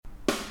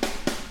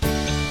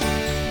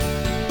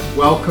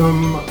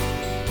Welcome,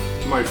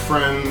 my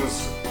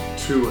friends,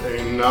 to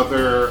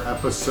another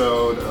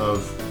episode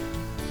of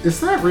Is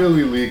That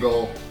Really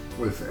Legal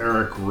with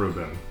Eric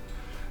Rubin.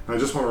 I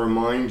just want to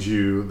remind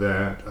you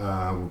that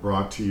we're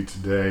brought to you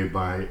today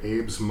by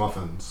Abe's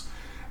Muffins.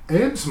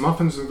 Abe's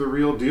Muffins are the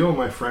real deal,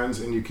 my friends,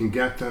 and you can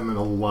get them in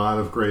a lot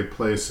of great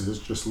places.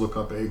 Just look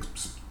up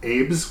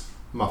Abe's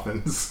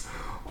Muffins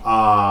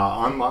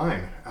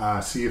online.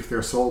 See if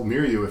they're sold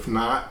near you. If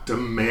not,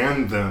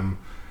 demand them,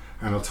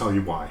 and I'll tell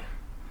you why.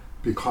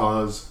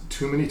 Because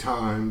too many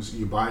times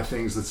you buy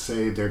things that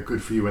say they're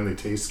good for you and they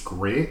taste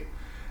great,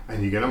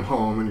 and you get them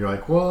home and you're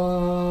like,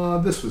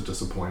 well, this was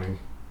disappointing.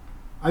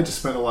 I just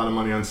spent a lot of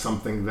money on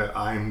something that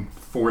I'm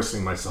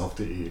forcing myself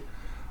to eat.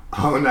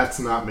 Oh, and that's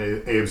not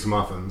Abe's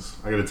Muffins.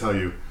 I gotta tell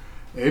you,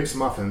 Abe's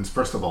Muffins,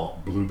 first of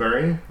all,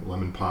 blueberry,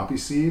 lemon poppy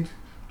seed,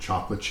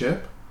 chocolate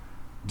chip.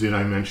 Did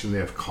I mention they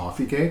have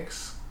coffee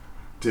cakes?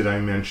 Did I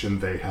mention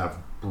they have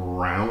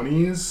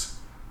brownies?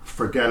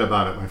 Forget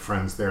about it, my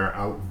friends. They're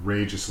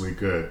outrageously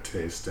good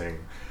tasting.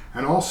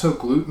 And also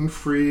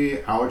gluten-free,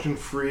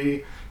 allergen-free.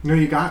 You know,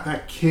 you got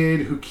that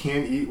kid who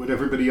can't eat what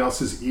everybody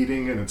else is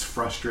eating and it's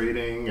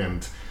frustrating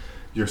and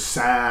you're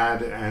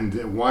sad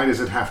and why does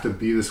it have to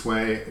be this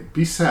way?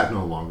 Be sad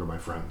no longer, my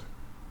friend.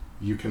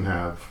 You can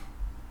have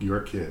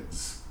your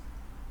kids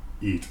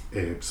eat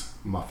Abe's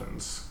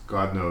Muffins.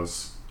 God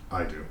knows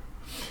I do.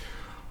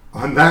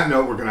 On that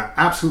note, we're going to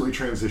absolutely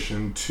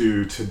transition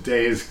to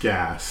today's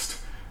guest.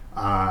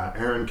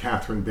 Erin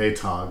Catherine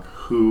Baytag,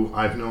 who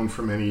I've known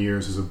for many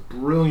years, is a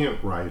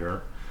brilliant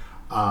writer,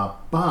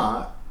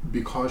 but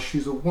because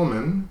she's a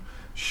woman,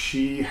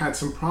 she had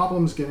some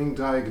problems getting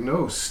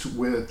diagnosed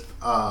with,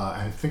 and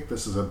I think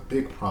this is a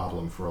big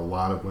problem for a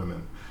lot of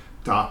women.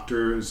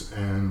 Doctors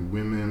and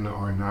women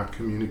are not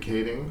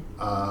communicating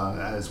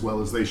as well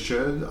as they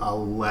should.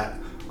 I'll let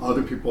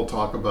other people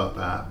talk about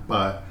that,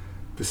 but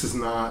this is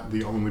not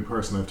the only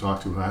person I've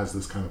talked to who has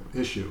this kind of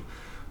issue.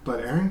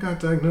 But Erin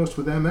got diagnosed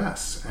with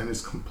MS and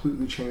has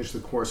completely changed the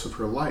course of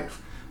her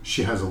life.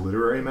 She has a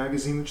literary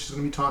magazine that she's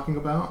going to be talking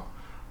about.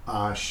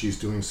 She's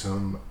doing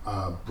some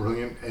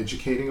brilliant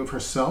educating of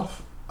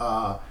herself,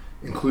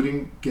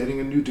 including getting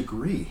a new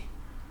degree.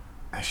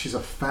 She's a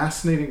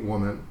fascinating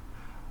woman.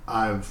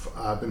 I've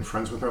been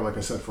friends with her, like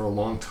I said, for a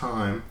long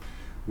time.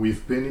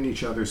 We've been in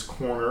each other's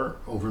corner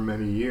over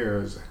many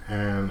years,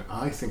 and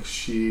I think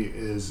she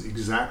is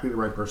exactly the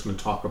right person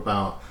to talk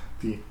about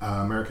the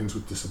Americans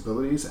with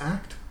Disabilities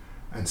Act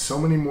and so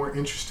many more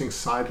interesting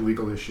side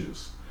legal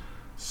issues.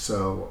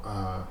 So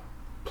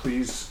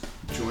please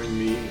join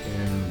me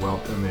in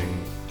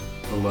welcoming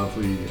the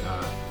lovely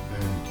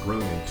and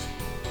brilliant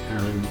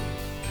Erin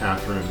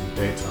Catherine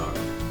Baytag.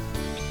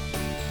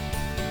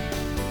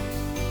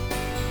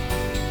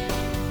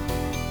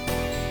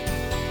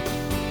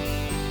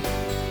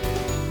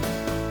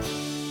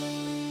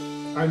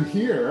 I'm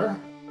here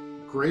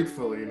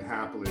gratefully and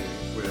happily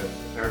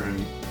with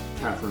Erin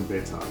Catherine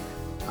Baytag,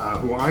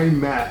 who I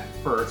met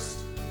first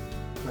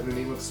by the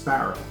name of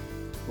Sparrow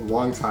a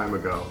long time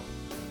ago.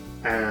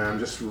 And I'm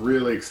just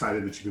really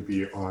excited that you could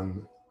be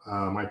on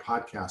my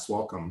podcast.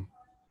 Welcome.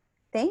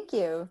 Thank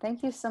you.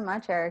 Thank you so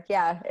much, Eric.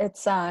 Yeah,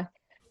 it's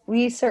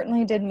we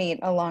certainly did meet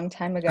a long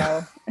time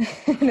ago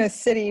in a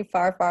city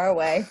far, far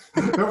away.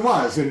 It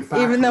was, in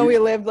fact. Even though we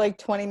lived like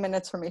 20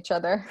 minutes from each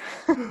other.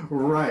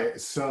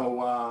 Right.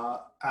 So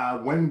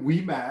when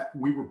we met,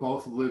 we were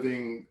both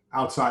living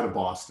outside of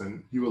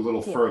Boston. You a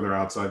little further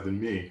outside than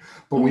me.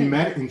 But we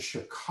met in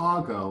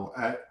Chicago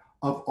at,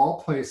 of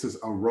all places,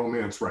 a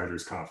romance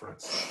writers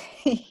conference.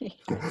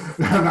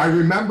 And I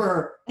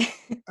remember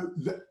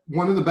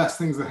one of the best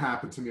things that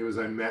happened to me was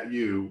I met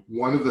you.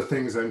 One of the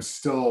things I'm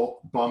still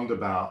bummed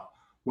about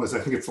was I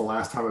think it's the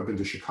last time I've been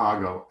to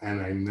Chicago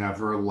and I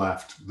never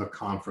left the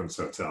conference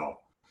hotel.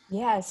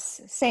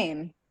 Yes,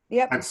 same.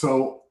 Yep. And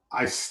so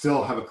I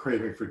still have a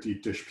craving for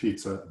deep dish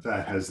pizza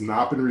that has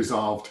not been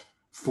resolved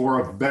for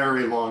a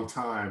very long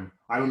time.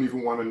 I don't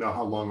even want to know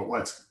how long it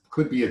was.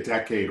 Could be a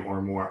decade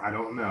or more. I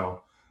don't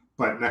know.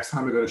 But next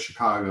time I go to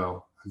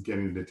Chicago, I'm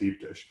getting the deep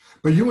dish.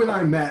 But you and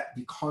I met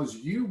because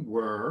you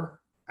were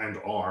and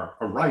are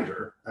a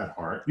writer at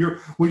heart. You're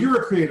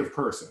a creative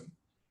person.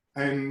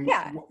 And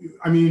yeah.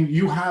 I mean,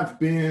 you have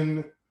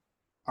been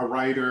a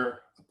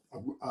writer,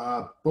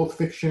 both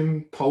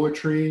fiction,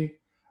 poetry,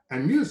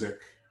 and music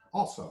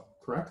also,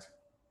 correct?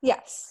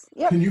 Yes.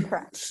 Yep.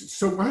 Correct.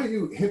 So why don't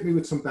you hit me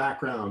with some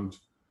background?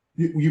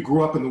 You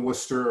grew up in the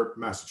Worcester,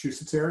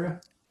 Massachusetts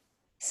area?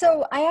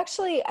 So I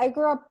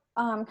grew up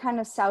kind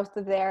of south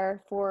of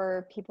there.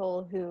 For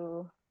people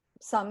who,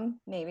 some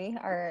maybe,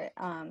 are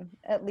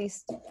at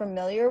least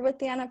familiar with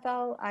the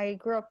NFL. I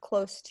grew up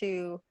close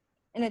to,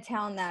 in a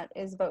town that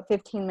is about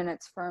 15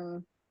 minutes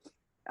from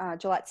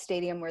Gillette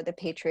Stadium where the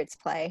Patriots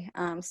play.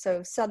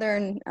 So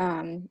southern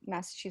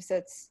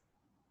Massachusetts,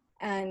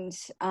 and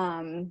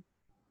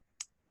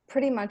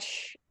pretty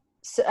much,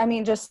 I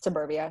mean, just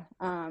suburbia,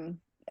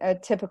 a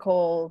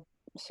typical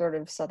sort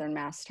of southern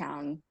Mass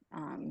town,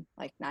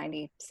 like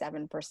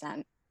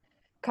 97%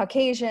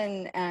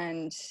 Caucasian,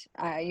 and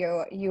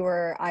you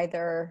were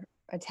either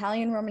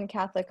Italian Roman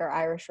Catholic or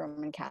Irish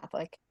Roman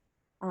Catholic.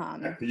 You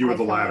were I the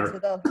fell latter. into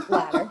the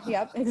latter.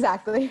 Yep,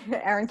 exactly.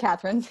 Aaron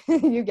Catherine,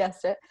 you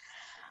guessed it.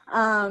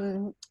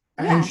 And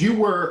Yeah.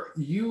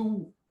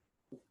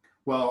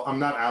 well, I'm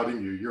not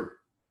outing you.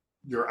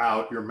 You're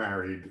out, you're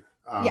married.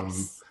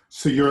 Yes.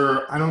 So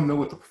I don't know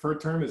what the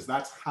preferred term is.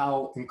 That's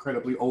how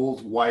incredibly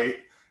old, white,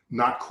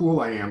 not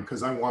cool I am,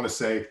 because I want to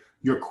say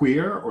you're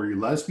queer or you're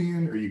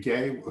lesbian or you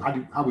gay.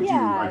 How would you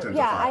Yeah.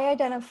 identify? I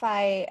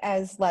identify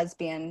as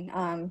lesbian.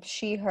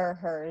 She, her,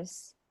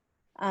 hers.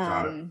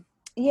 Got it.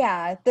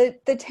 Yeah.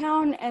 The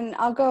town, and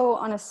I'll go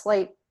on a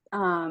slight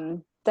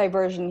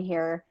diversion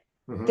here.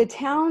 Hmm. The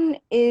town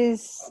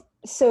is,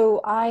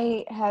 so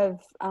I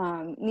have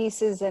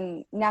nieces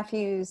and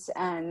nephews,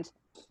 and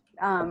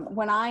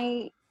when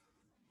I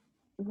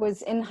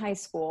was in high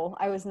school,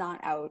 I was not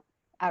out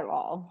at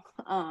all.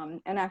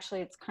 And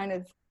actually, it's kind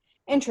of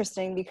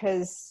interesting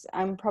because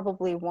I'm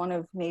probably one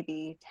of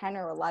maybe 10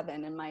 or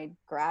 11 in my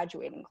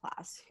graduating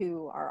class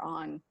who are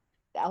on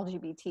the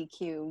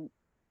LGBTQ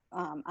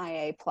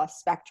IA plus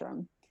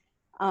spectrum.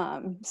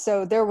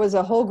 So there was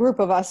a whole group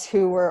of us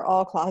who were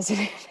all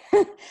closeted.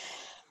 You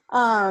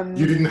um,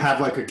 didn't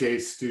have like a gay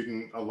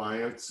student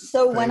alliance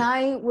so when thing?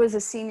 I was a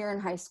senior in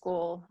high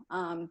school,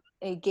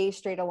 a gay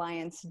straight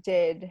alliance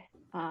did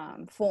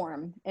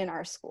form in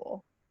our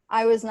school.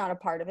 I was not a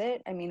part of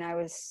it. I mean, I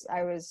was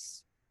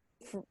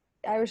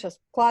just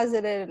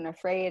closeted and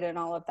afraid and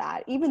all of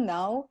that. Even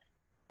though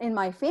in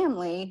my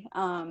family,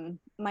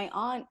 my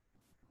aunt,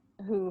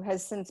 who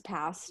has since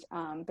passed,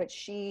 but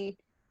she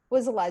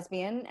was a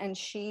lesbian and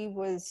she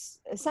was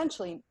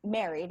essentially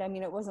married. I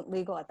mean, it wasn't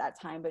legal at that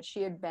time, but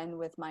she had been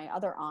with my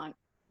other aunt.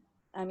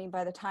 I mean,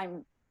 by the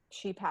time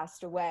she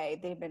passed away,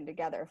 they'd been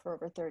together for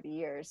over 30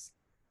 years.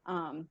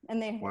 And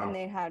Wow.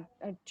 they had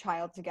a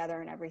child together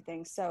and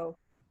everything. So,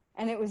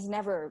 and it was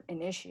never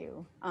an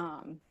issue,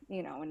 and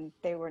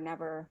they were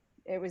never,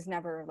 it was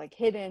never like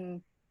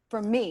hidden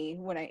from me,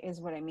 what I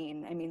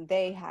mean. I mean,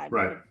 they had a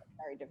Right.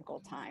 very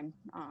difficult time,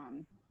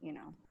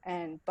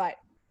 but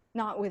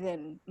not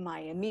within my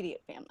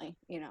immediate family,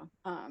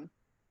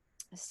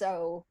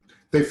 so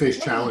They face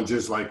looking.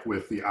 challenges like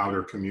with the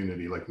outer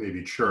community, like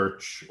maybe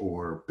church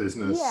or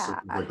business or Yeah,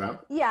 things like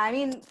that. yeah. I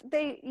mean,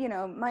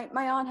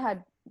 my aunt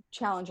had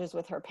challenges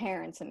with her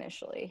parents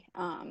initially,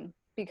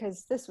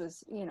 because this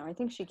was, I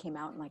think she came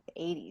out in like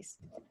the 80s.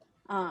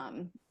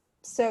 Um,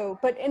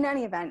 but in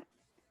any event,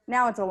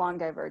 now it's a long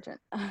divergent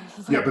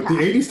Yeah, like but the path.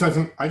 80s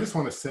doesn't, I just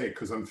want to say,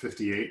 because I'm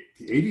 58,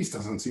 the 80s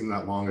doesn't seem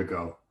that long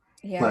ago,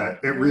 Yeah,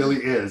 but it yeah. really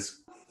is.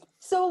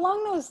 So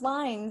along those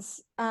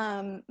lines,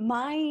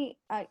 my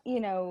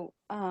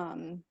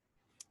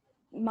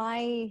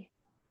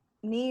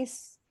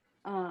niece,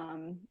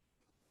 um,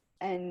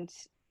 and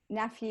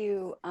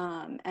nephew,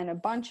 and a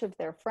bunch of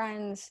their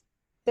friends,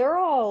 they're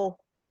all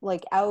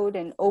like out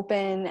and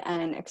open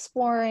and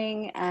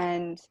exploring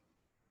and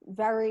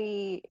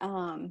very,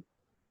 and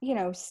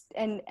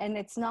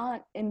it's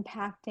not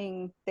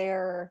impacting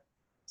their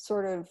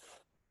sort of,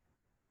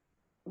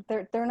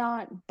 they're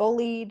not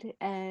bullied,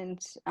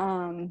 and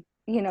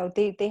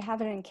they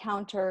haven't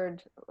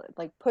encountered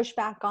like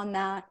pushback on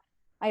that.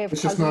 I have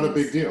It's just not a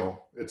big cousins.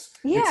 deal. It's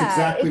Yeah,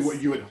 exactly what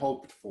it's you had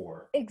hoped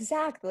for.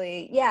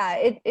 exactly. Yeah,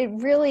 it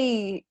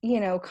really,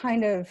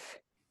 kind of,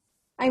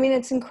 I mean,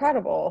 it's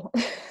incredible.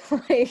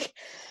 Like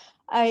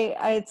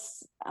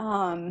it's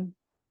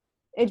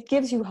it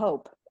gives you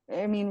hope.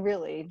 I mean,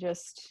 really,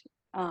 just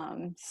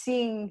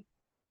seeing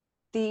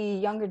the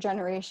younger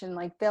generation,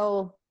 like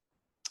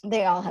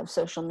they all have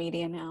social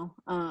media now.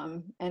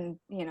 And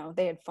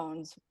they had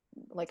phones.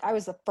 Like I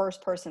was the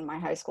first person in my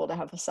high school to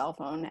have a cell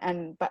phone,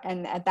 and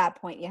at that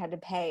point you had to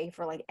pay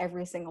for like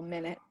every single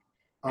minute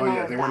Oh and yeah,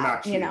 all of they were that,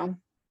 not cheap.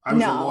 I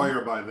was a No.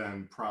 lawyer by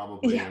then,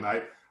 probably, Yeah.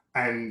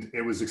 and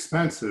it was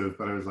expensive,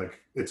 but I was like,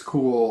 it's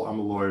cool. I'm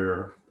a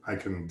lawyer. I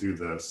can do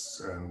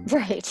this, and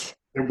Right.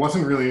 it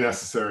wasn't really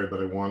necessary, but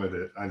I wanted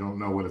it. I don't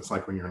know what it's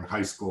like when you're in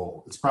high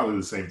school. It's probably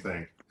the same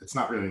thing. It's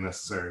not really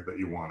necessary, but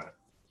you want it.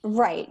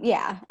 Right.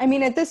 Yeah. I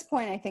mean, at this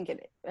point, I think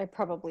it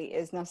probably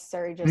is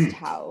necessary, just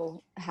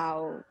Mm.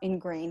 how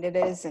ingrained it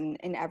is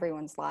in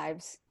everyone's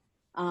lives.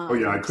 Oh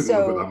yeah, I couldn't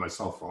live without So my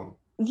cell phone.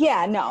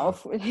 yeah, no,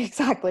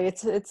 exactly.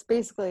 It's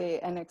basically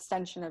an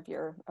extension of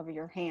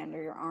your hand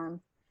or your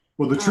arm.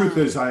 Well, the truth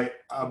is, Um,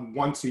 I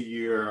once a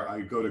year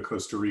I go to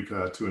Costa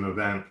Rica to an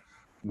event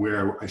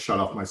where I shut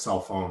off my cell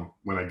phone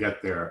when I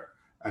get there,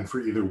 and for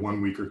either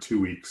 1 week or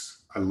 2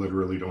 weeks, I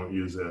literally don't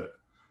use it.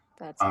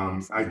 that's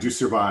I do awesome.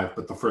 survive,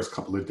 but the first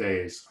couple of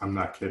days, I'm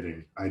not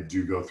kidding, I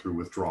do go through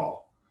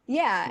withdrawal.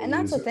 Yeah, I and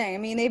that's lose the it. thing. I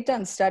mean, they've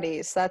done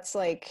studies. That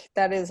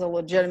is a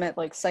legitimate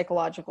like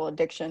psychological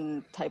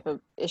addiction type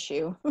of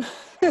issue.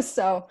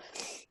 So,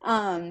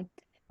 um,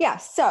 yeah.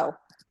 So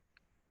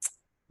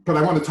But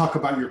I want to talk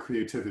about your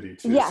creativity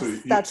too. yes,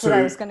 that's what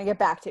I was going to get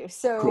back to.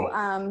 So,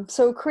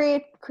 Cool.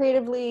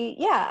 creatively,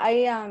 yeah,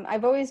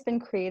 I've always been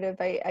creative.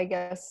 I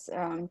guess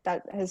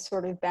that has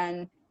sort of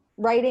been,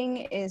 writing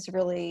is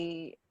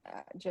really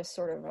just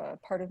sort of a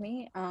part of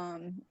me.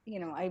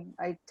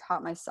 I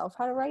taught myself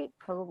how to write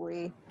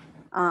probably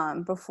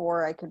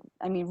before I could,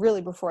 I mean,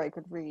 really before I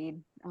could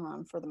read,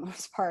 for the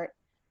most part.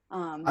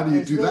 How do I you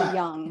was do really that?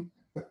 young.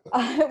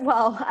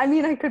 Well, I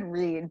mean, I could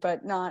read,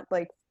 but not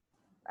like,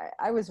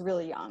 I was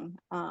really young.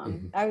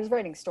 Mhm. I was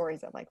writing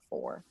stories at like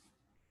 4.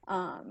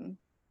 Um,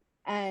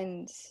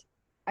 and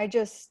I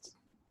just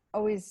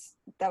always,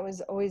 that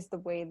was always the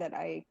way that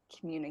I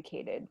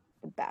communicated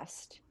the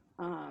best.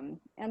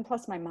 And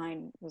plus my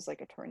mind was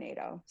like a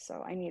tornado,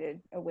 so I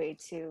needed a way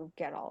to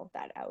get all of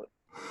that out.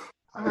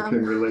 I can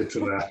Um, relate to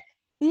that.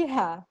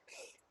 yeah.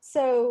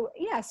 So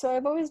yeah, so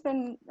I've always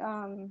been,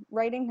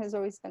 writing has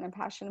always been a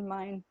passion of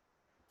mine.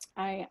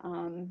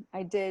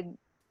 I did,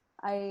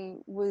 I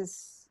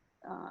was,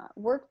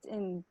 worked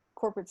in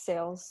corporate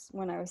sales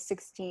when I was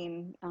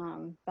 16.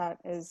 That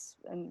is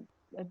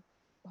a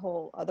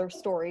whole other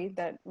story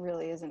that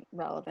really isn't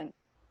relevant.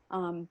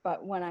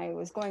 But when I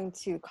was going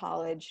to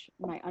college,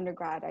 my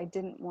undergrad, I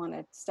didn't want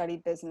to study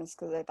business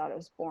because I thought it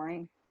was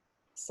boring.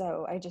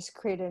 So I just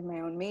created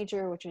my own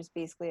major, which was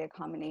basically a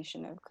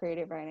combination of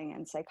creative writing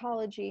and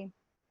psychology,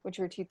 which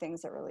were two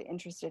things that really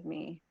interested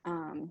me.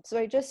 So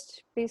I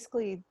just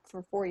basically,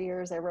 for 4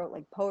 years, I wrote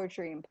like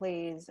poetry and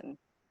plays and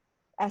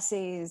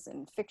essays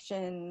and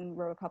fiction,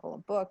 wrote a couple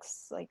of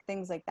books, like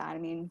things like that. I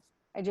mean,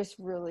 I just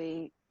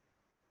really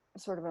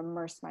sort of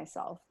immersed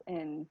myself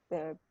in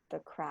the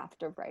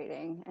craft of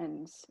writing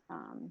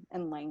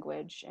and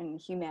language and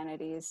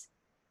humanities.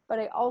 But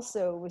I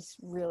also was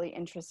really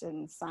interested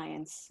in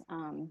science,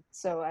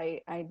 so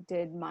I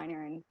did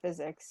minor in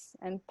physics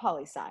and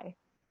poli sci.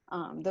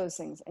 Those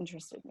things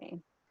interested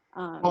me.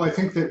 Well, I Um,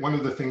 think that one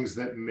of the things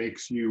that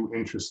makes you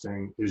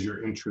interesting is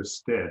you're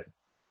interested.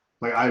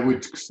 Like I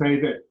would say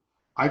that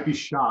I'd be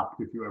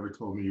shocked if you ever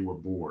told me you were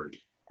bored.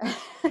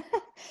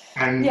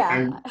 And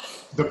yeah,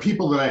 the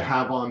people that I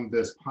have on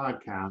this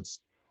podcast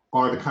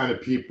are the kind of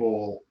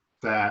people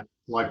that,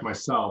 like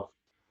myself,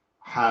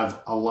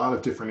 have a lot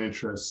of different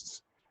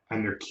interests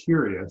and they're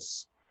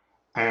curious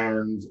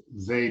and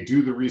they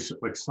do the research.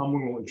 Like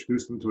someone will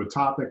introduce them to a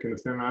topic, and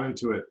if they're not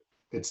into it,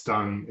 it's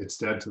done, it's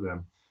dead to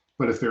them.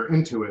 But if they're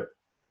into it,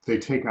 they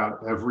take out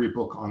every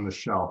book on the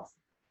shelf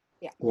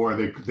yeah, or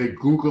they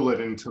Google it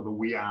into the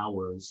wee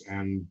hours.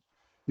 And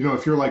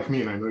if you're like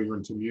me, and I know you're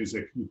into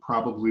music, you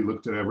probably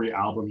looked at every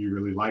album you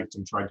really liked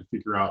and tried to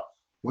figure out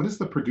what does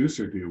the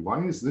producer do?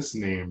 Why is this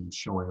name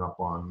showing up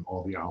on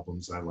all the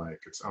albums I like?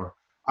 It's or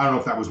I don't know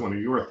if that was one of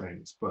your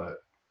things, but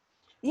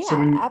so yeah,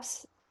 when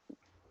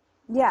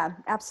yeah,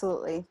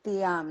 absolutely.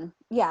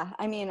 Yeah,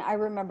 I mean, I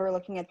remember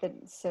looking at the,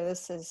 so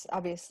this is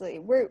obviously,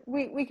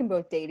 we can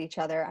both date each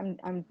other.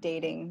 I'm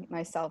dating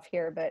myself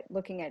here, but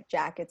looking at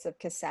jackets of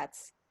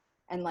cassettes,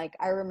 and like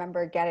I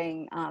remember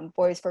getting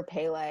Boys for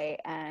Pele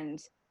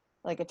and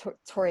like a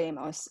Tori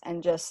Amos,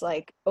 and just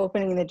like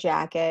opening the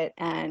jacket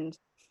and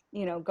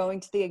going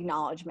to the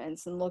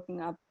acknowledgments and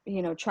looking up,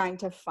 trying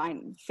to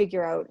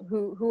figure out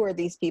who are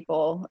these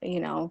people,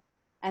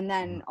 and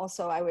then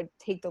also I would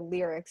take the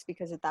lyrics,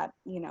 because of that,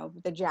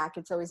 the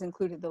jackets always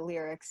included the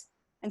lyrics,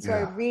 and so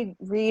I yeah, would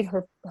read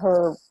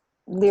her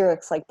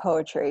lyrics like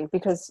poetry,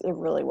 because it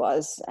really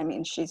was, I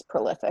mean, she's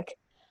prolific.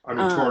 I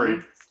mean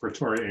um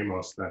Tori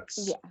Amos,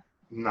 that's yeah,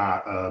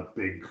 not a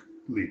big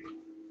leap.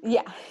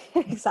 yeah,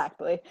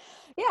 exactly.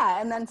 Yeah,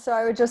 and then so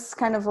I would just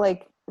kind of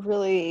like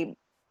really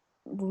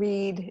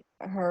read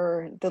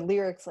the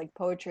lyrics like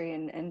poetry,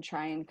 and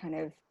try and kind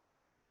of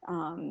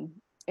um,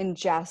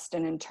 ingest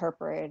and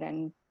interpret,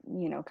 and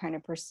kind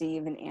of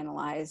perceive and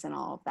analyze and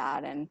all of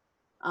that. And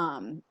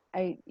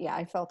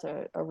I felt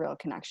a real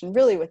connection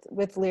really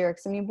with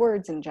lyrics. I mean,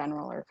 words in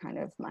general are kind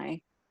of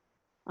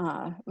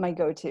my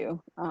go-to.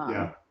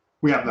 Yeah,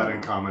 we have that in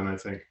Yeah, common, I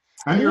think.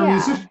 And you're a yeah,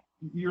 musician.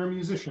 You're a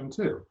musician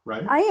too,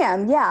 right? I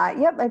am. Yeah,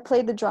 yep. I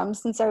played the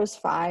drums since I was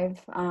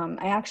 5. I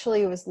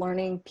actually was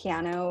learning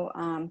piano,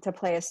 to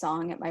play a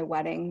song at my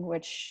wedding,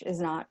 which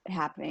is not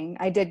happening.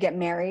 I did get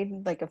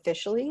married, like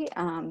officially,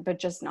 but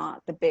just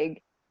not the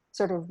big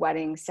sort of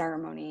wedding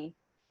ceremony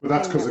But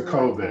that's thing because that of we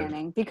were COVID,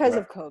 planning because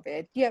right? of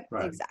COVID. Yep,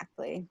 Right.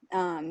 exactly.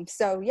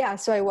 So yeah,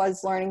 so I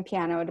was learning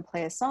piano to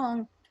play a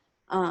song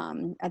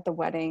at the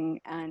wedding,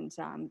 and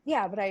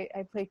yeah, but I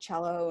play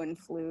cello and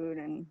flute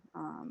and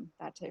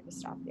that type of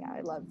stuff. Yeah,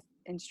 I love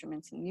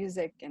instruments and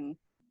music, and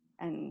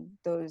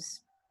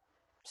those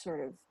sort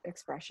of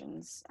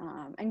expressions.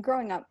 And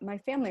growing up, my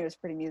family was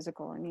pretty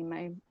musical. I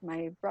mean,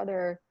 my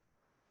brother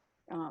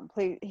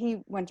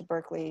he went to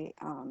Berkeley.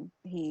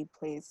 He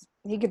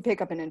could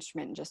pick up an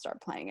instrument and just start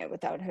playing it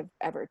without have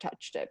ever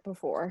touched it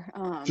before.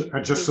 And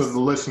just so the He's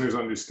listeners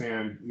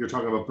understand, you're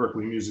talking about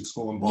Berkeley Music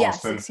School in Yes,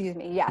 Boston, excuse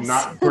me, yes.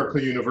 not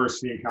Berkeley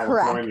University in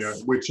California,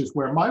 Correct. which is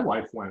where my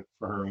wife went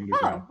for her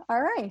undergrad. Oh,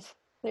 all right.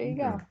 There you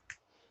Yeah.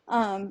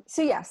 go.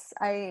 So yes,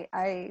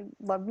 I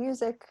love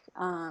music.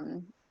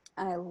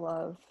 I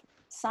love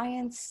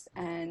science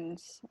and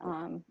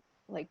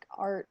like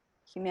art,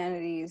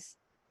 humanities,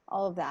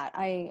 all of that.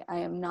 I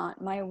am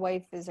not. My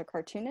wife is a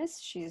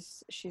cartoonist.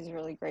 She's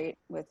really great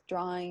with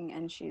drawing,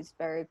 and she's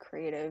very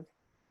creative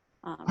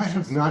I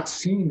have She's not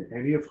seen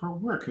any of her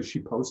work. Has she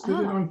posted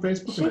it Oh, on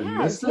Facebook and she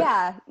I has. missed it?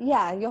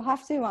 Yeah. You'll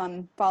have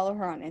to follow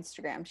her on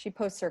Instagram. She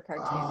posts her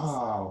cartoons.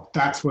 Oh,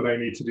 that's what I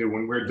need to do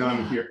when we're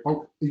done Yeah. here.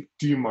 Oh,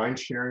 do you mind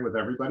sharing with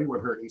everybody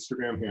what her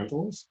Instagram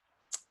handle is?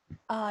 Is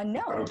that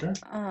No. okay?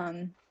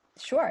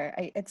 Sure.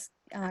 It's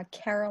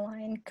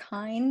Caroline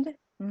Kind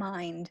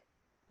Mind. C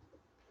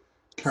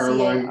A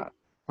Caroline. R.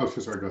 Oh,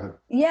 so sorry. Go ahead.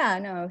 Yeah,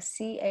 no.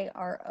 CAROLINE.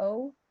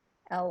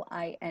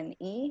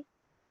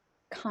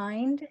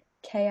 Kind.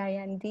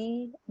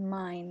 KIND.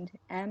 Mind.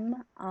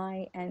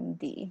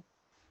 MIND.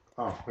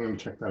 Oh, I'm going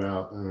to check that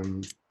out.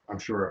 And I'm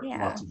sure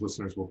lots Yeah. of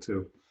listeners will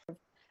too.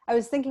 I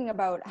was thinking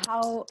about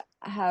how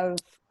have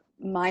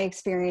my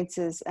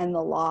experiences and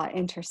the law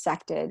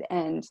intersected.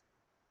 And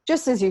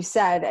just as you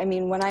said, I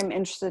mean, when I'm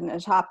interested in a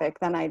topic,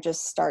 then I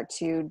just start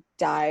to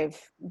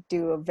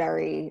do a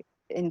very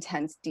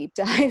intense deep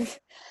dive.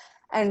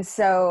 And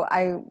so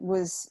I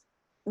was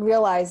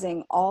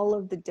realizing all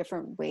of the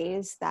different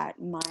ways that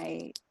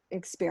my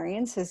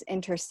experience has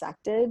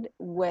intersected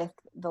with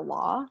the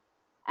law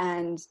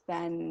and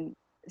been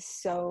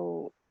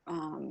so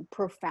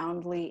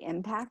profoundly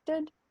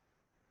impacted.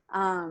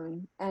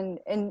 And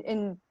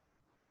in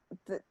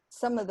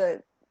some of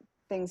the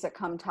things that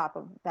came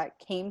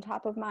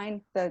top of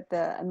mind,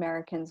 the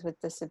Americans with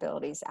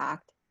Disabilities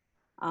Act.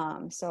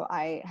 So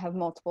I have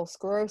multiple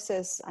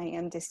sclerosis. I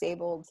am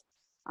disabled.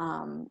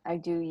 I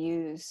do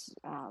use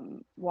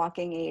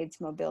walking aids,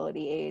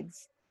 mobility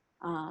aids,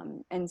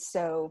 and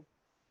so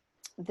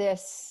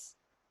this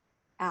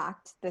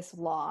this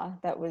law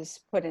that was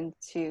put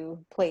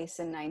into place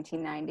in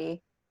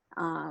 1990.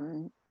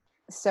 Um,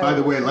 By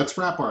the so way, let's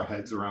wrap our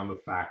heads around the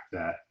fact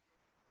that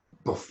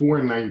before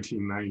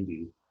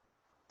 1990,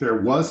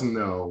 there was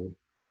no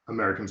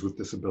Americans with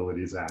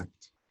Disabilities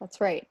Act. that's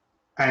right.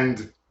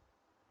 And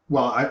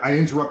well, I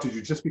interrupted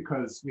you just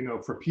because,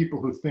 for people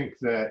who think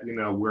that,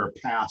 we're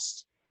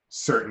past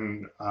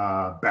certain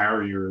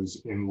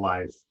barriers in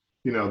life,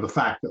 the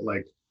fact that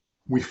like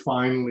we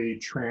finally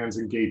trans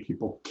and gay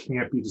people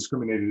can't be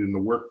discriminated in the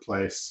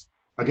workplace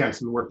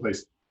against in the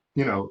workplace,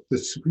 the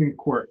Supreme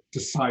Court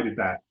decided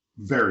that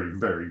very,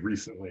 very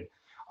recently.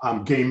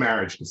 Gay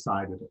marriage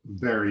decided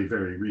very,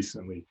 very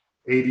recently.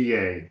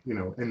 ADA,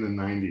 in the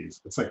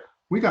 90s. It's like,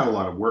 we got a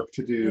lot of work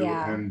to do,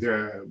 Yeah. and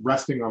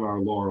resting on our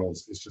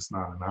laurels is just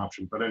not an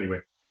option. But anyway,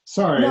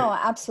 sorry. No,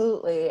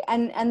 absolutely.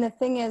 And the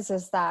thing is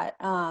that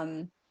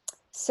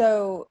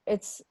so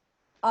it's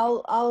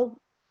I'll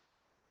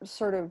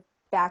sort of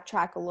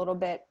backtrack a little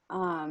bit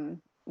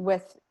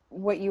with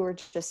what you were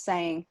just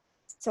saying.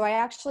 So I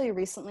actually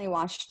recently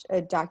watched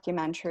a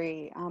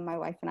documentary. My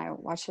wife and I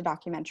watched a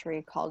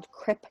documentary called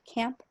Crip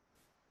Camp,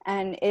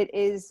 and it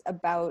is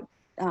about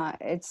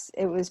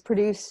it was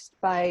produced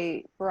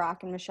by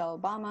Barack and Michelle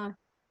Obama.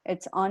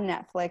 It's on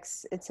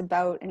Netflix. It's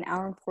about an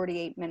hour and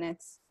 48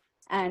 minutes,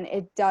 and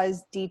it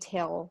does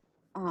detail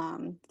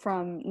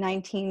from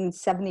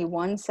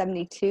 1971,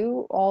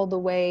 72 all the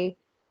way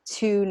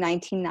to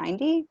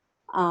 1990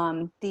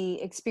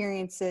 the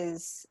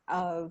experiences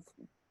of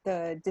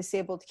the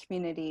disabled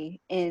community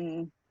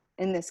in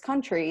this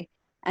country,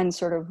 and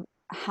sort of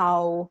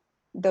how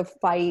the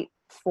fight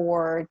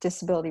for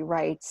disability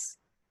rights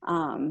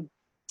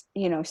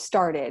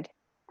started.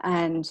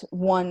 And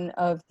one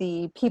of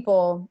the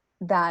people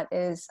that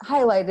is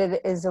highlighted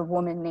is a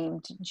woman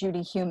named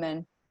Judy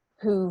Heumann,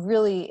 who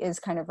really is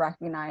kind of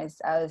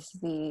recognized as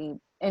the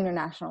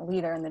international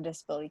leader in the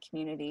disability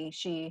community.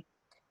 She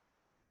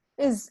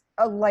is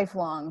a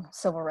lifelong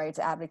civil rights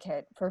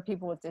advocate for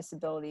people with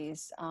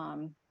disabilities.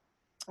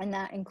 And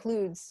that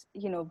includes,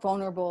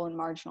 vulnerable and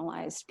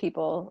marginalized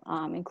people,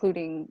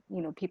 including,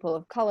 people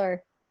of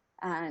color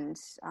and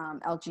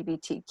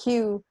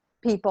LGBTQ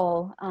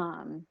people.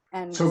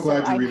 And So so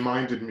glad you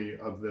reminded me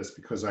of this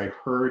because I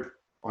heard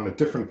on a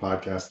different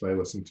podcast that I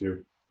listened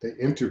to, they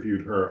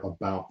interviewed her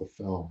about the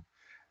film.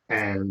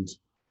 And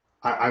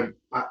I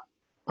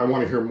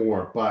want to hear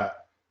more, but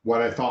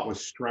what I thought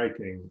was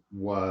striking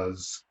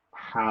was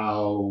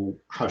how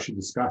she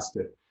discussed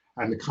it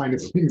and the kind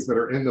of things that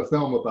are in the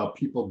film about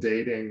people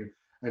dating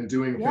and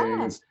doing yeah,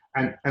 things,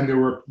 and there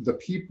were the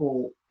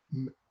people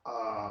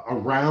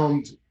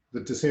around the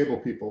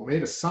disabled people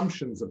made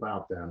assumptions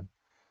about them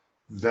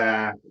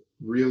that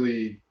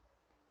really,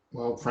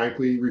 well,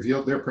 frankly,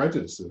 revealed their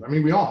prejudices. I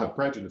mean, we all have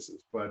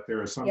prejudices, but their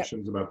yep,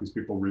 assumptions about these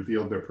people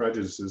revealed their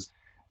prejudices.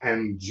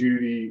 And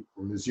Judy,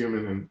 or Ms.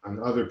 Heumann, and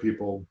other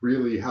people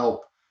really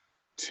help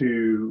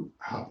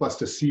us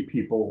to see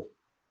people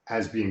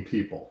as being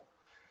people,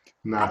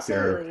 not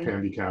their absolutely.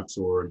 handicaps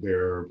or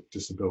their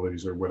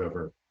disabilities or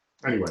whatever.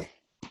 Anyway,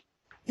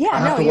 Yeah, I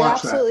have no, to you're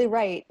watch that. absolutely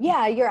right.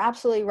 Yeah, you're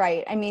absolutely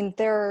right. I mean,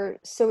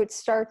 so it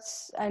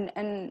starts,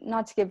 and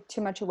not to give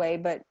too much away,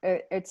 but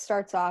it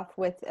starts off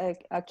with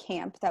a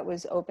camp that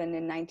was opened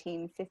in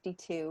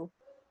 1952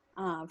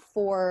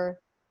 for,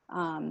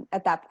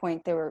 at that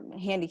point, there were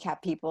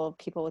handicapped people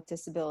with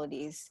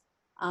disabilities.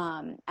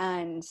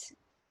 And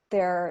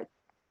they're,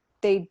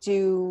 they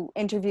do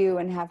interview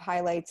and have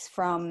highlights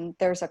from,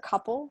 there's a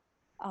couple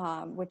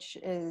which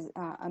is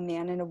a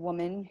man and a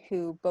woman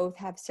who both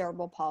have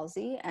cerebral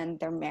palsy, and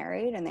they're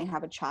married and they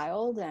have a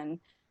child. And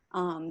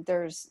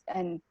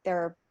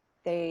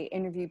they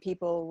interview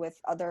people with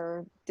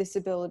other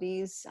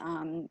disabilities,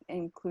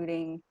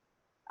 including,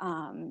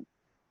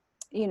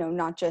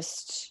 not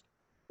just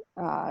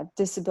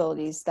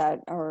disabilities that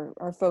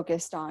are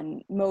focused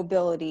on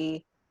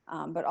mobility,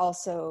 but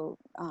also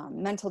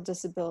mental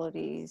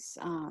disabilities,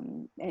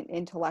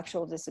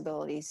 intellectual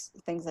disabilities,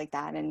 things like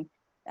that.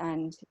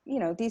 And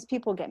these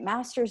people get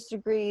master's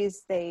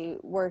degrees. They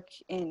work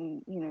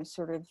in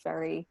sort of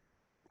very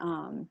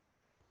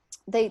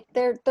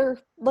they're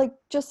like,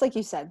 just like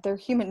you said, they're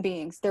human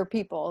beings, they're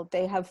people,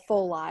 they have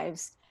full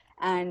lives.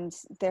 And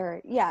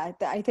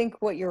I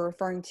think what you're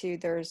referring to,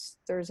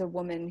 there's a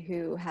woman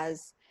who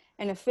has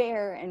an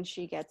affair and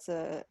she gets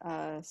a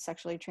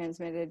sexually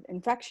transmitted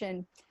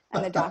infection,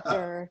 and the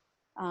doctor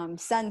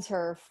sends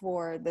her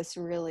for this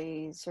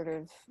really sort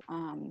of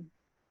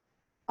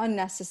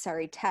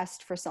unnecessary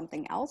test for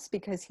something else,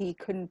 because he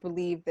couldn't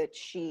believe that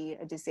she,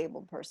 a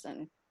disabled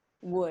person,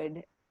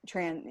 would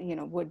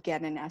would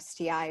get an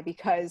STI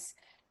because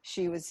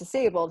she was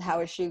disabled.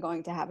 How is she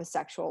going to have a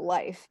sexual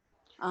life?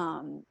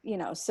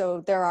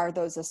 So there are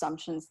those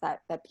assumptions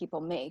that people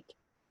make.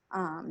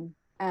 And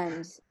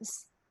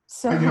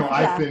so,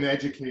 I've been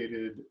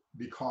educated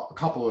because a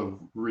couple of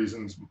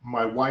reasons.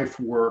 My wife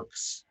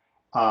works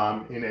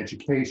in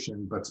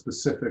education, but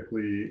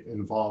specifically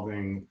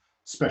involving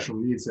special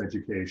needs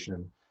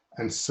education.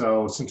 And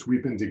so since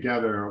we've been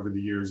together over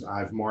the years,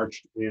 I've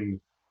marched in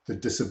the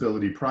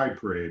Disability Pride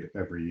Parade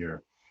every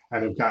year.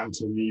 And I've gotten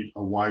to meet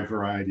a wide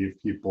variety of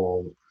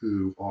people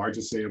who are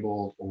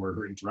disabled or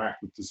who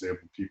interact with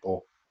disabled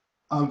people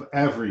of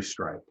every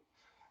stripe.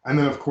 And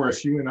then, of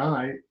course, you and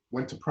I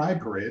went to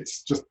Pride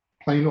parades, just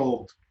plain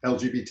old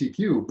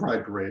LGBTQ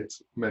Pride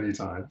parades many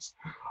times.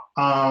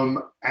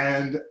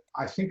 And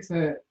I think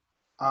that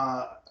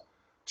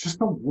just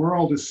the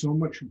world is so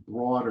much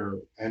broader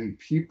and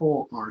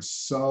people are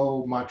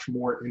so much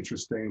more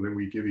interesting than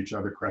we give each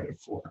other credit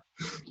for,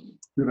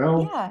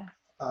 yeah.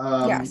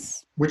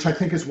 Yes. Which I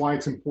think is why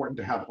it's important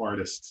to have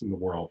artists in the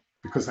world,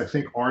 because I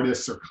think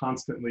artists are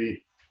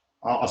constantly,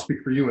 I'll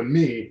speak for you and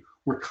me,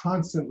 we're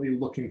constantly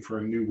looking for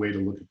a new way to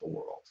look at the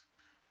world,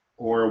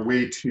 or a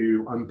way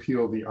to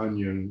unpeel the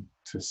onion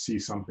to see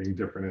something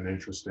different and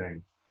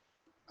interesting.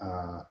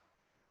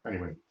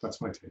 Anyway,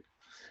 that's my take.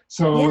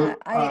 So yeah,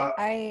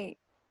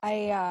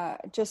 I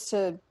just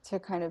to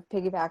kind of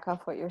piggyback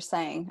off what you're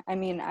saying, I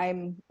mean,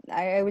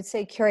 I would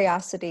say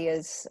curiosity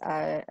is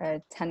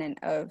a tenet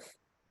of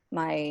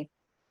my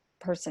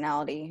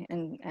personality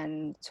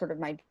and sort of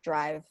my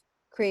drive.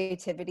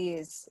 Creativity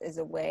is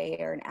a way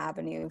or an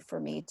avenue for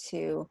me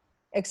to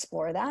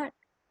explore that.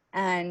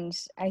 And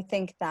I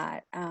think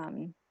that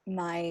I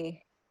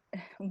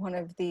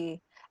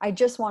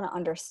just want to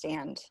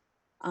understand,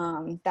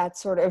 that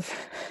sort of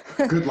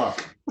good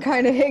luck.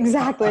 Kind of,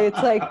 exactly.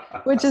 It's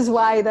like, which is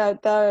why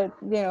the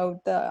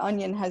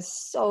onion has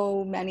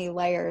so many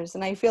layers.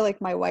 And I feel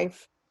like my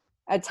wife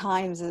at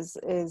times is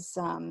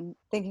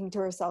thinking to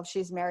herself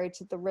she's married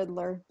to the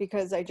Riddler,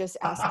 because I just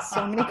ask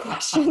so many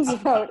questions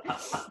about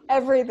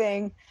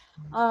everything.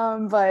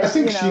 But I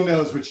think she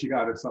knows what she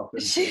got herself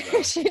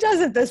into. She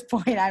does at this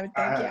point, I would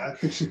think. I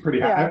think she's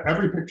pretty happy.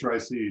 Every picture I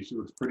see, she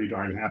looks pretty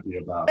darn happy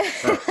about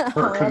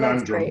her conundrum.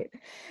 That's great.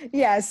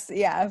 Yes,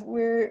 yeah,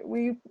 we're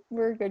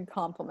a good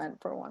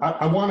compliment for one.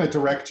 I want to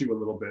direct you a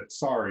little bit.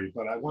 Sorry,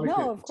 but I want to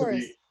get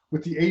to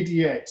with the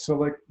ADA. So,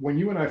 like, when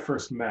you and I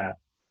first met,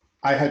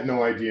 I had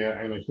no idea,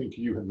 and I think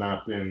you had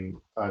not been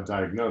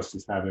diagnosed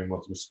as having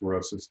multiple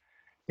sclerosis.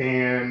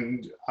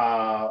 And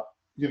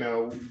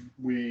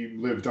we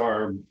lived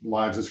our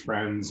lives as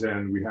friends,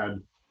 and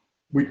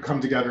we'd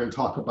come together and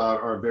talk about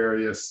our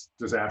various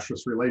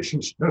disastrous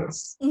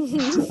relationships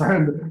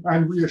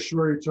and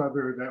reassure each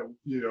other that,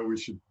 we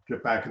should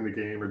get back in the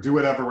game or do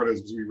whatever it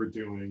is we were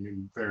doing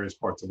in various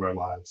parts of our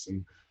lives.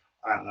 And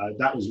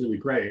that was really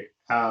great.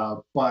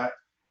 But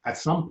at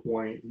some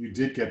point you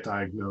did get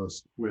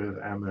diagnosed with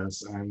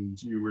MS,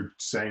 and you were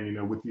saying,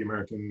 with the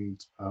American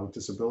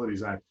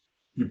Disabilities Act,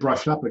 you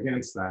brushed up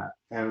against that.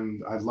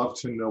 And I'd love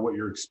to know what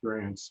your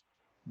experience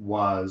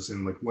was,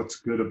 and like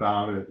what's good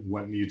about it, and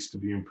what needs to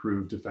be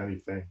improved, if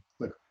anything,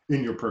 like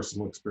in your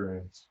personal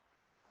experience.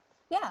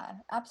 Yeah,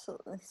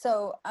 absolutely.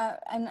 So,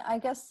 and I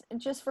guess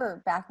just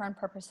for background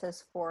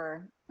purposes,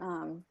 for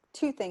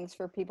two things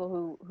for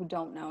people who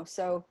don't know.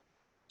 So,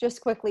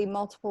 just quickly,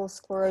 multiple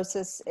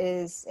sclerosis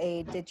is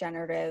a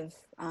degenerative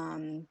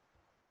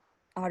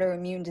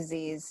autoimmune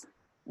disease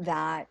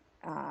that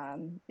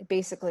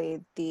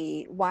basically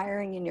the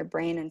wiring in your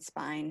brain and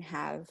spine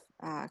have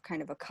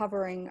kind of a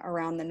covering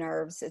around the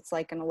nerves. It's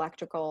like an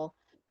electrical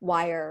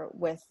wire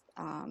with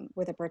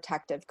a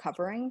protective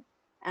covering.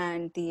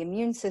 And the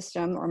immune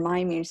system, or my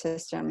immune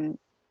system,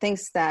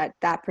 thinks that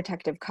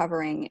protective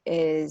covering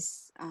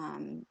is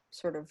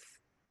sort of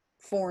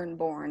foreign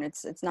born.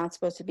 It's not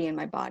supposed to be in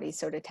my body,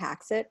 so it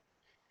attacks it.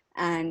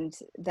 And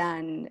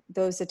then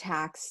those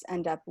attacks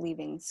end up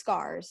leaving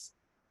scars.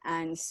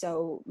 And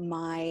so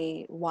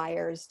my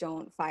wires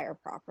don't fire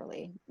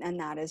properly. And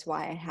that is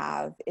why I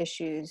have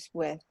issues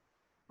with,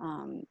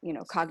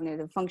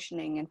 cognitive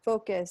functioning and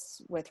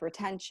focus, with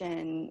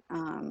retention,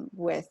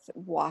 with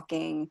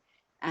walking,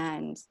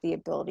 and the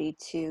ability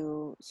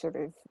to sort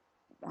of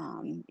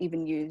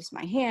even use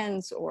my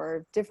hands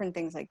or different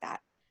things like that.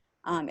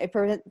 It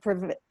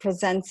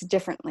presents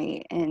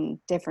differently in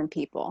different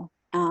people.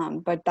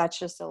 But that's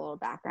just a little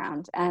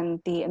background. And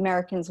the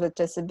Americans with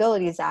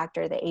Disabilities Act,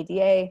 or the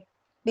ADA,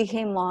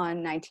 became law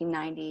in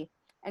 1990.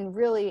 And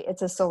really,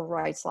 it's a civil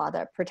rights law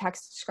that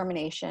protects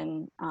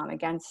discrimination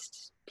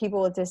against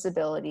people with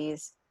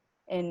disabilities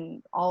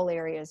in all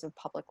areas of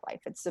public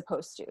life. It's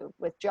supposed to,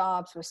 with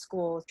jobs, with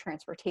schools,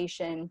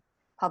 transportation,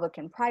 public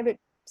and private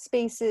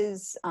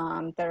spaces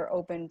that are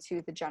open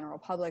to the general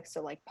public.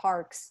 So like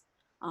parks,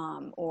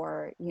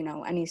 or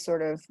any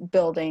sort of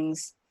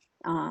buildings,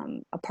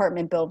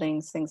 apartment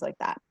buildings, things like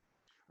that.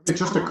 It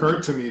just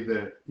occurred to me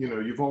that,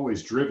 you've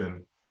always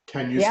driven.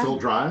 Can you Yeah. still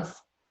drive?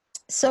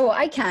 So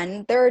I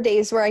can. There are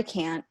days where I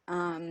can't.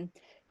 I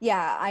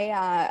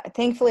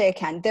thankfully I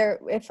can.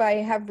 If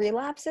I have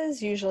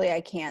relapses, usually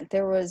I can't.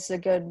 There was a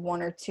good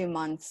 1 or 2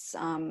 months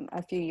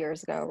a few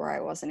years ago where I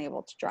wasn't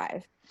able to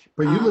drive.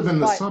 But you live in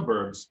the but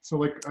suburbs. So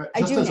like, I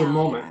just do as a now,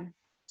 moment, yeah.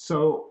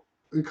 so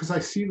because I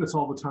see this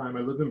all the time,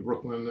 I live in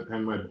Brooklyn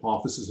and my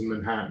office is in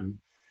Manhattan,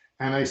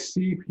 and I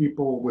see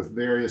people with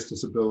various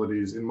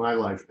disabilities in my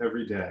life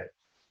every day.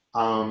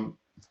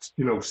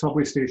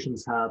 Subway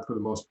stations have, for the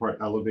most part,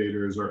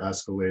 elevators or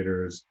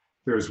escalators.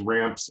 There's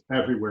ramps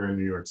everywhere in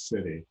New York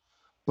City.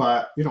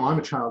 But, I'm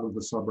a child of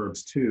the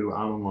suburbs too,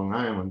 out on Long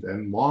Island,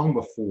 and long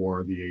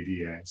before the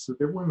ADA. So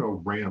there were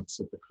no ramps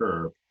at the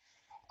curb.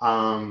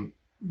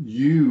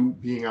 You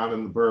being out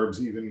in the burbs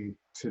even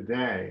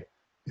today,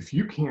 if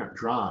you can't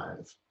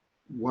drive,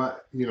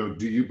 do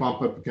you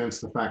bump up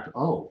against the fact,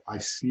 oh, I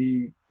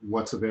see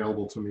what's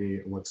available to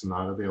me and what's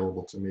not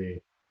available to me?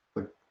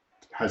 Like,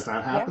 has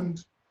that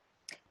happened?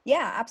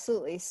 Yeah,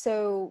 absolutely.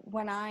 So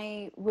when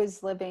I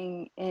was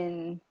living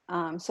in,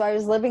 I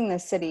was living in the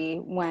city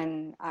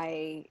when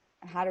I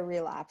had a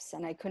relapse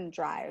and I couldn't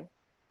drive.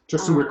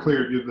 Just so we're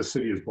clear, the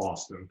city is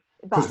Boston.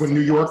 Because when Boston,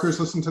 New Yorkers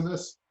yes. listen to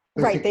this,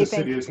 they Right, think they the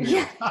city is New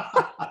York.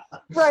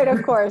 Right,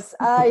 of course.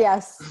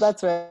 Yes,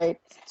 that's right.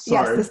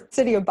 Sorry. Yes, the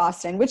city of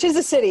Boston, which is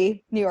a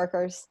city, New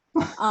Yorkers.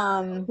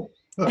 I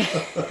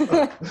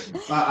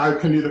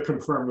can neither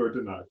confirm nor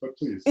deny, but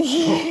please.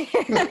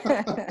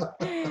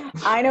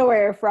 I know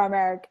where you're from,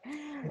 Eric.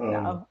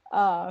 No.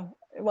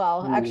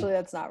 Well, actually,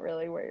 that's not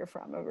really where you're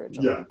from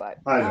originally, Yeah, but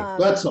I know.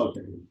 That's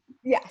okay.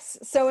 Yes.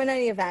 So in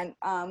any event,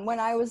 when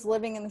I was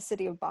living in the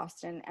city of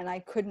Boston and I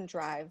couldn't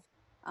drive,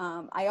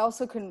 I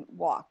also couldn't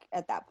walk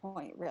at that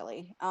point,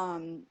 really.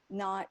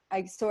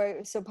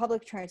 So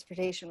public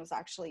transportation was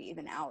actually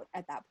even out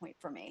at that point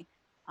for me.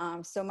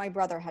 So my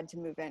brother had to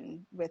move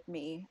in with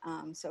me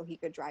so he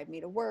could drive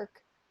me to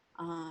work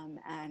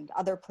and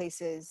other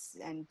places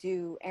and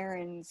do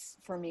errands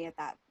for me at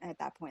that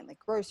point, like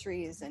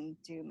groceries,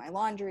 and do my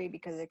laundry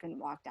because I couldn't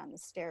walk down the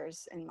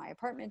stairs in my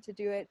apartment to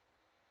do it,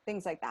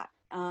 things like that.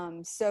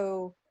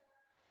 So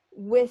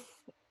with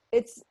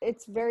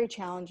it's very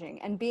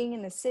challenging, and being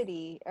in the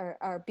city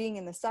or being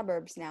in the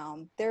suburbs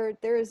now,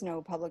 there is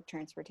no public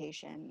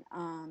transportation,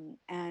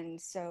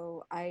 and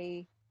so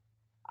I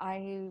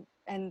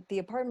and the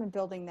apartment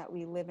building that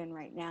we live in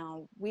right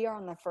now, we are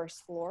on the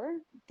first floor.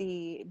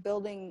 The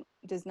building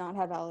does not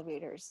have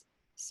elevators,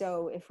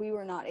 so if we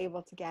were not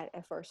able to get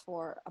a first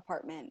floor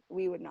apartment,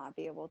 we would not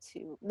be able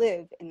to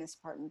live in this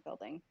apartment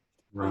building.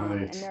 Right.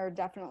 And there are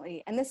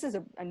definitely, and this is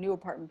a new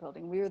apartment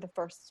building. We were the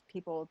first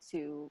people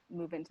to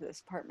move into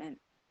this apartment.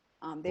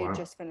 They had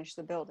just finished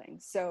the building.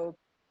 So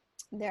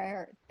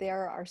there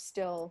are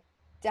still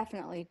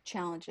definitely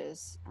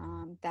challenges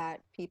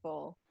that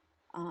people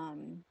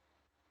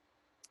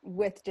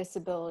with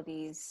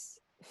disabilities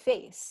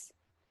face.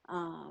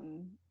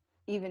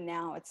 Even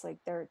now, it's like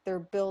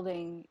they're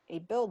building a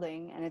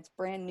building and it's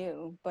brand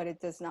new, but it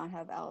does not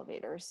have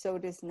elevators, so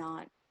it is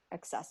not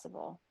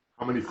accessible.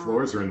 How many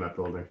floors are in that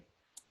building?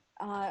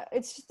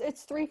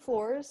 It's 3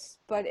 floors,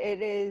 but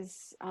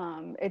it's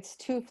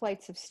 2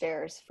 flights of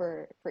stairs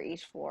for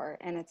each floor,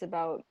 and it's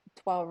about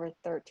 12 or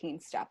 13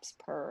 steps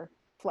per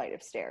flight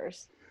of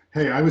stairs.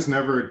 Hey, I was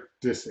never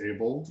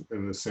disabled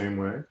in the same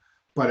way,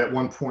 but at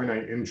one point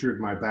I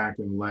injured my back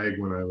and leg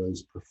when I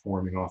was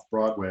performing off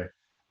Broadway,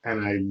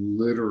 and I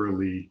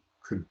literally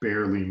could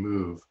barely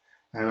move.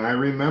 And I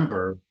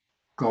remember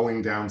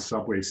going down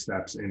subway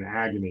steps in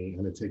agony,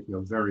 and it taking a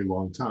very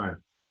long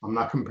time. I'm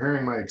not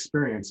comparing my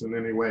experience in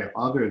any way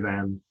other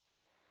than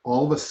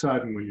all of a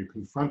sudden when you're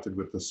confronted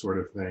with this sort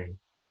of thing,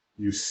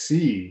 you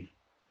see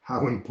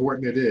how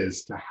important it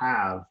is to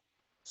have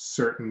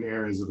certain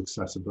areas of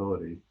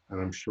accessibility.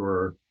 And I'm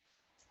sure,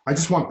 I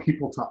just want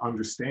people to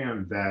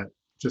understand that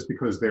just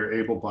because they're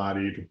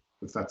able-bodied,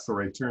 if that's the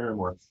right term,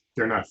 or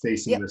they're not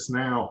facing this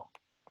now,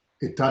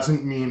 it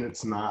doesn't mean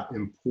it's not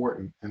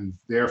important. And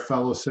their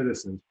fellow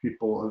citizens,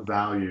 people of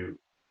value,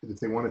 if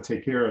they want to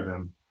take care of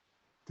them,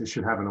 they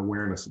should have an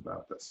awareness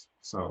about this.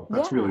 So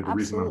that's Yeah, really the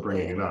reason I'm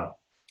bringing absolutely. it up.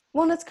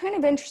 Well, and it's kind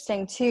of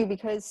interesting too,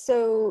 because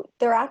so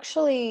they're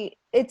actually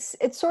it's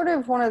sort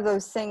of one of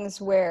those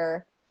things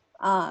where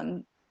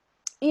um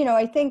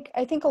I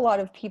think a lot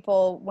of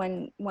people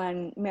when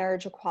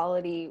marriage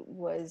equality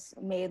was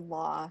made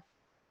law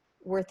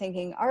were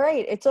thinking, all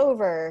right, it's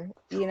over,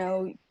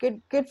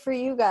 good for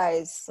you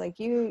guys. Like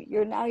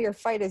you're now your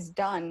fight is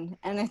done.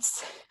 And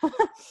it's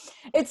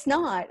it's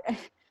not.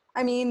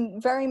 I mean,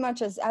 very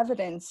much as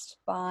evidenced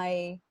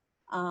by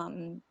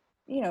um,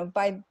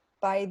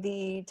 by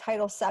the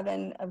Title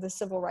VII of the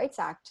Civil Rights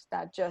Act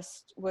that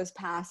just was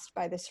passed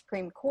by the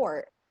Supreme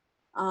Court.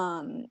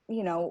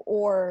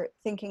 Or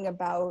thinking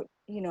about,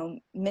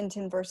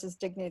 Minton versus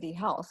Dignity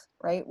Health,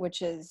 right,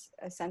 which is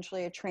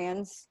essentially a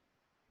trans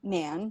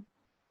man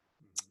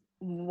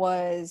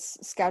was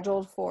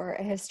scheduled for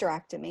a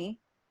hysterectomy,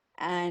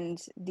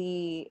 and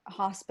the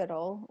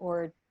hospital,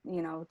 or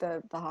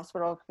the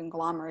hospital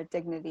conglomerate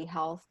Dignity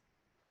Health,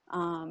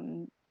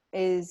 um,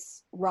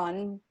 is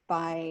run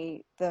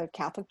by the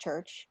Catholic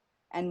Church.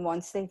 And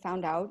once they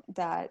found out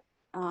that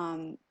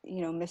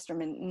Mr.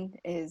 Minton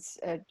is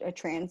a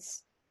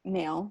trans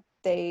male,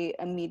 they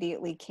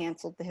immediately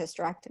canceled the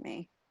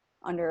hysterectomy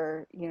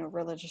under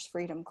religious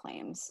freedom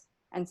claims.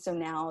 And so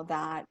now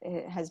that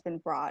it has been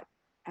brought,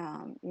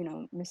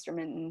 Mr.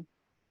 Minton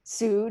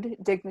sued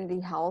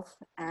Dignity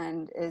Health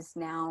and is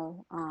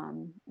now,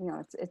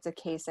 it's a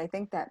case I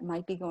think that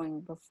might be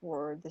going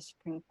before the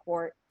Supreme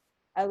Court,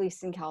 at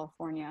least in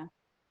California.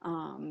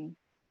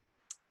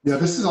 Yeah,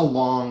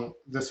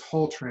 this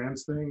whole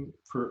trans thing,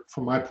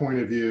 from my point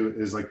of view,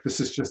 is like, this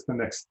is just the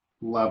next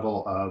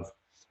level of,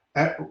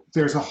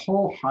 there's a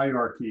whole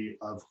hierarchy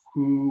of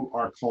who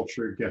our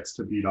culture gets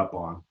to beat up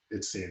on,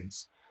 it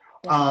seems.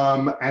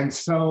 Yeah. And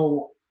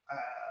so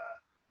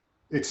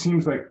it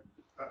seems like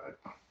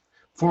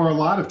for a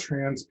lot of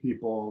trans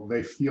people,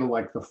 they feel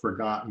like the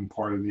forgotten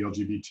part of the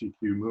LGBTQ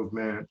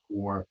movement,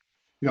 or,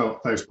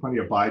 there's plenty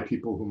of bi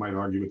people who might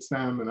argue it's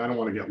them, and I don't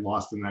want to get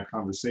lost in that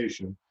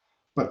conversation.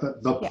 But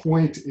the Yeah.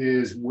 point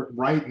is,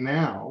 right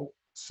now,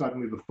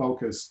 suddenly the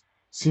focus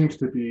seems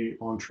to be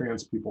on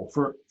trans people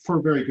for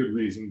a very good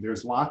reason.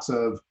 There's lots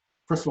of,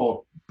 first of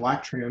all,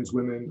 Black trans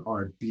women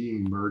are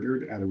being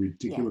murdered at a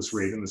ridiculous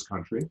rate Yes. in this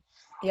country.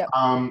 Yep.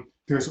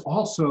 There's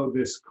also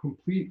this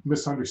complete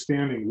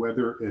misunderstanding,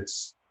 whether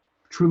it's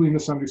truly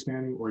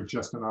misunderstanding or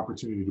just an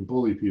opportunity to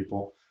bully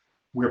people,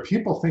 where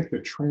people think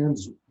that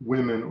trans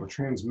women or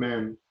trans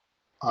men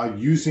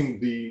using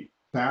the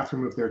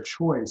bathroom of their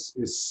choice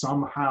is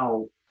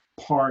somehow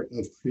part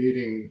of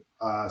creating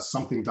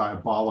something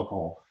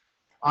diabolical.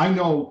 I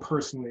know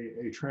personally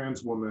a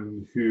trans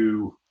woman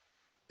who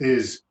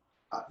is,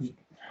 I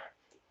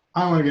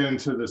don't want to get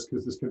into this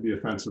because this could be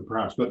offensive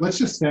perhaps, but let's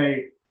just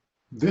say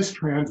this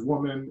trans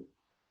woman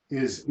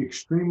is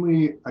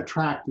extremely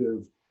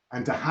attractive,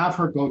 and to have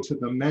her go to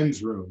the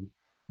men's room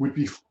would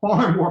be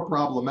far more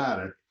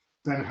problematic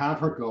than have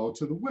her go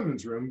to the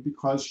women's room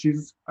because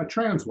she's a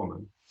trans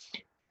woman.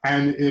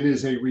 And it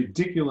is a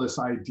ridiculous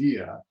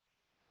idea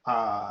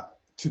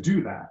to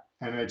do that.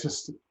 And it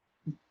just,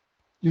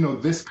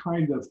 this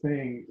kind of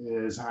thing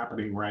is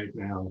happening right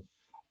now.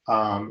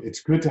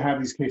 It's good to have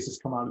these cases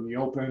come out in the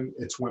open.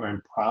 It's when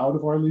I'm proud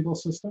of our legal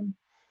system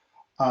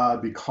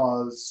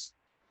because,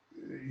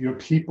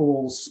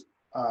 people's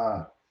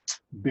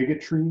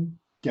bigotry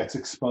gets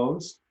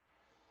exposed.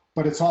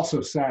 But it's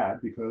also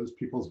sad because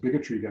people's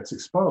bigotry gets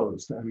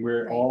exposed, and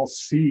we all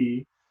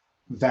see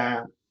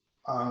that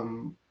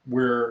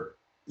we're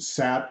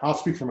sad. I'll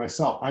speak for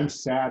myself. I'm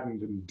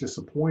saddened and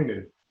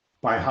disappointed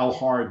by how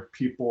hard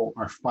people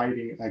are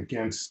fighting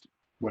against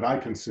what I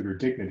consider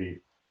dignity,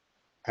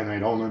 and I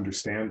don't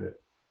understand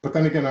it. But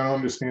then again, I don't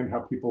understand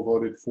how people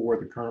voted for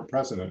the current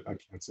president. I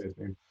can't say his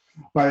name,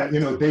 but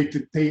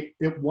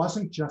it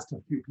wasn't just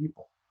a few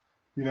people.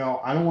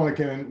 I don't want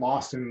to get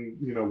lost in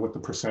what the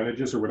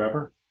percentages or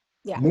whatever.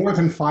 Yeah. More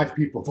than 5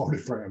 people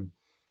voted for him.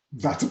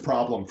 That's a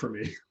problem for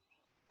me.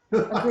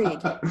 Agreed.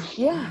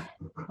 Yeah.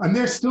 And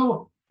there's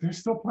still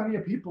plenty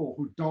of people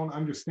who don't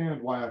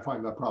understand why I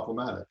find that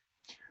problematic.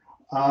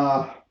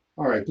 All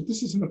right, but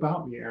this isn't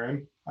about me,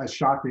 Erin, as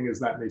shocking as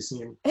that may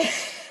seem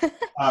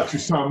to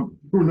some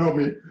who know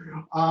me.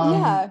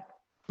 Yeah.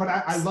 But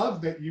I love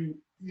that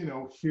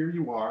here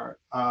you are,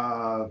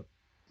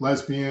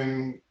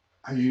 lesbian,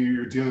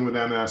 you're dealing with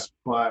MS,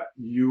 but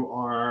you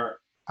are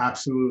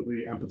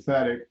absolutely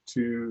empathetic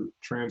to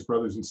trans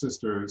brothers and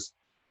sisters.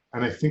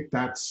 And I think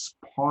that's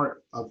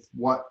part of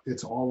what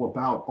it's all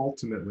about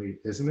ultimately,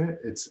 isn't it?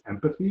 It's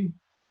empathy.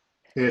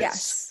 It's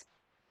Yes.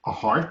 a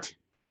heart.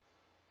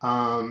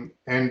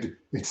 And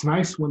it's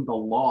nice when the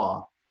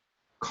law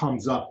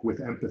comes up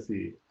with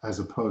empathy as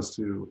opposed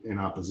to in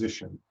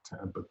opposition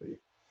to empathy.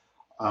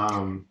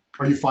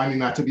 Are you finding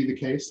that to be the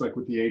case, like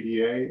with the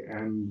ADA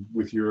and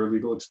with your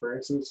legal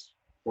experiences?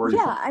 Or are you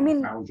Yeah, I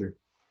mean, challenging?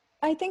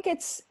 I think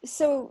it's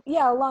so,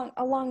 yeah,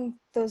 along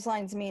those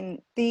lines. I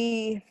mean,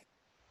 the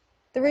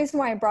reason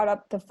why I brought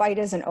up the fight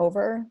isn't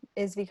over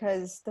is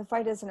because the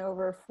fight isn't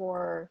over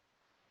for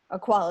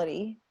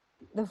equality.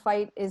 the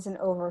fight isn't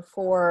over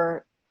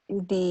for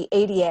the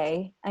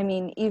ADA. I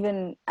mean,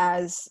 even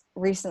as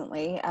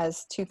recently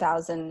as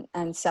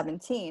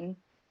 2017,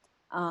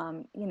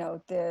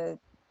 the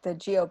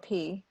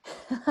GOP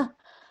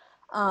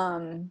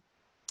um,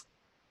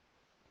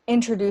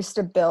 introduced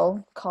a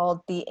bill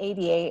called the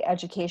ADA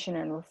Education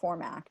and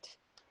Reform Act.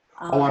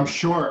 Oh, I'm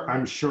sure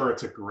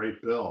it's a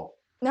great bill.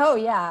 No,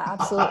 yeah,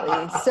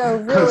 absolutely. So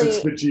Because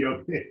it's really,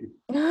 the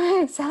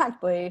GOP.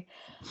 exactly.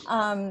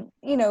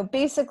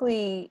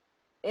 Basically,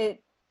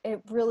 it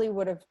it really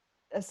would have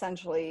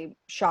essentially,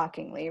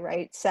 shockingly,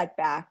 right, set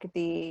back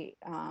the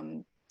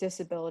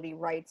disability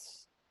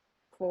rights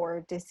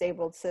for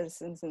disabled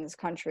citizens in this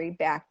country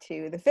back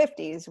to the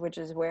 50s, which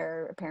is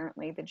where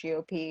apparently the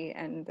GOP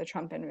and the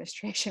Trump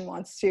administration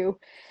wants to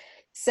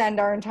send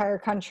our entire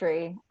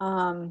country.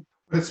 But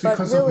it's But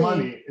because of really,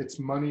 money. It's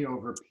money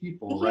over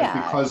people, right?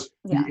 yeah, Because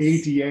the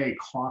yes, ADA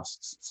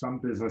costs some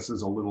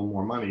businesses a little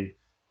more money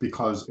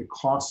because it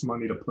costs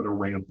money to put a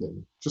ramp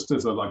in, just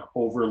as a like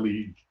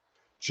overly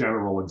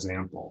general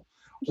example,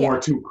 or yeah,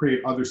 to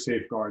create other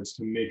safeguards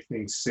to make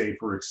things safe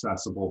or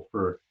accessible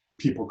for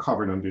people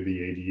covered under the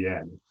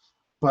ADA.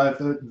 But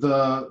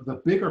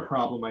the bigger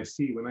problem I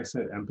see when I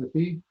said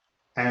empathy,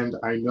 and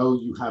I know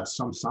you have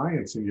some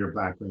science in your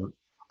background,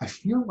 I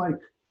feel like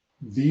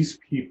these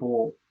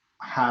people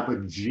have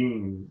a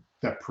gene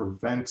that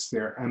prevents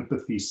their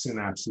empathy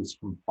synapses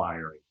from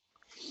firing.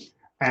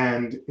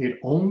 And the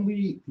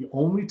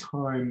only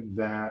time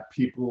that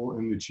people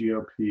in the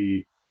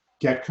GOP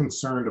get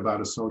concerned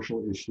about a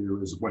social issue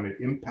is when it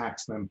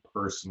impacts them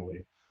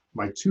personally.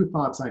 My two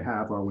thoughts I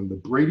have are when the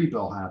Brady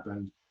bill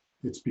happened,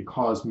 it's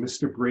because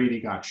Mr.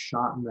 Brady got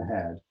shot in the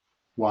head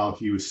while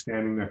he was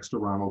standing next to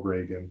Ronald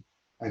Reagan.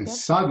 And yep.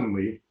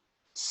 suddenly,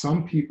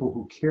 some people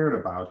who cared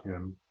about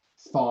him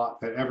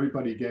thought that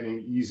everybody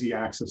getting easy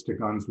access to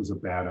guns was a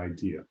bad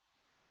idea,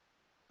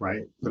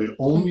 right? But Hmm.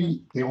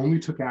 they only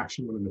took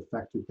action when it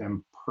affected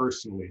them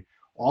personally.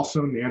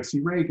 Also,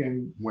 Nancy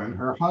Reagan, when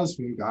her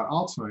husband got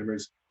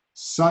Alzheimer's,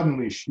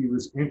 suddenly she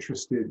was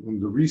interested in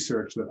the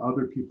research that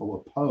other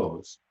people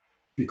opposed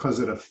because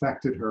it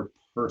affected her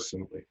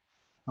personally.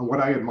 And what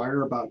I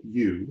admire about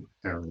you,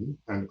 Erin,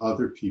 and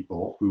other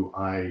people who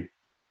I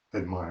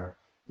admire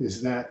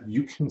is that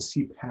you can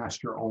see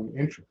past your own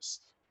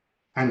interests.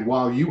 And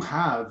while you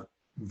have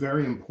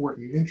very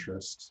important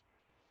interests,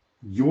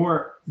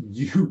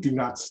 you do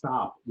not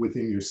stop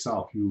within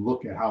yourself. You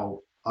look at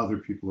how other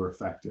people are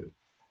affected.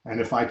 And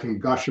if I can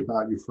gush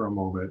about you for a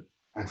moment,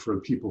 and for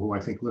people who I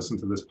think listen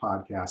to this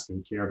podcast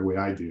and care the way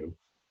I do,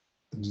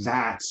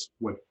 that's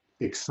what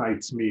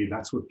excites me.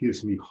 That's what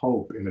gives me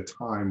hope in a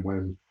time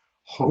when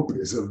hope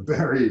is a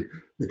very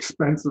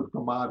expensive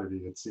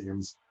commodity, it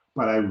seems.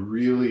 But I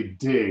really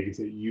dig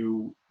that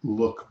you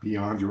look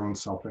beyond your own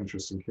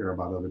self-interest and care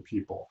about other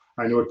people.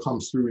 I know it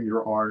comes through in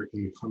your art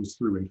and it comes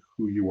through in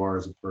who you are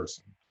as a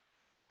person.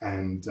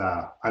 And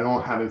I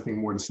don't have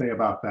anything more to say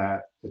about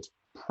that. It's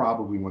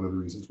probably one of the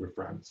reasons we're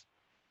friends.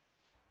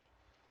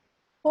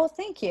 Well,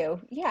 thank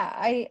you. Yeah,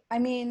 I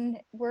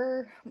mean,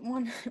 we're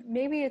one,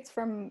 maybe it's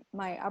from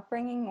my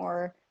upbringing,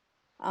 or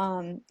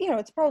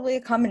it's probably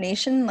a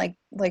combination, like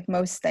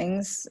most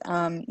things,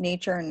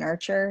 nature and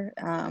nurture.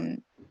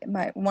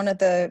 My one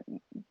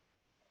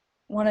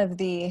of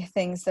the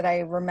things that I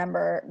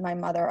remember my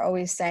mother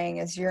always saying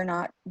is, "You're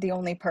not the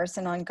only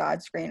person on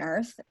God's green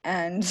earth."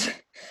 And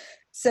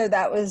so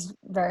that was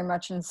very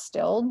much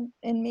instilled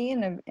in me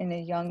in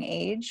a young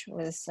age,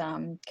 was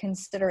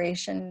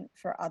consideration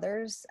for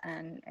others.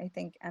 And I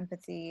think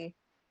empathy,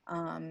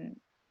 um,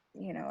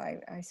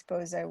 I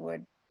suppose I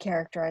would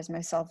characterize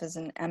myself as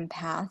an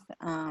empath.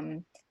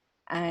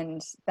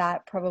 And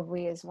that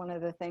probably is one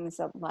of the things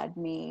that led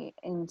me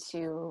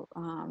into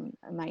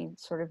my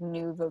sort of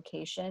new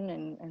vocation,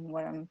 and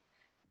what I'm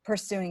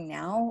pursuing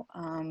now,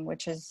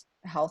 which is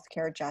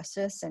healthcare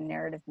justice and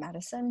narrative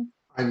medicine.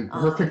 And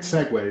perfect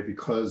Um, segue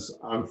because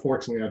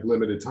unfortunately I have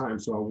limited time,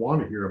 so I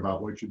want to hear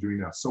about what you're doing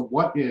now. So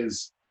what you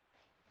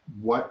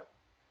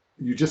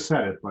just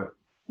said it, but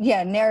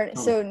yeah, um,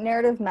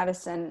 narrative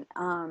medicine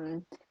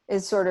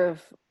is sort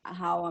of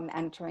how I'm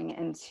entering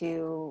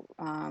into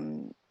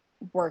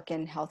work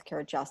in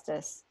healthcare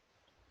justice.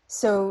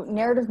 So,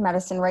 narrative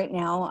medicine right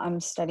now, I'm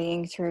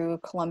studying through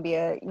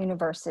Columbia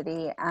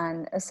University,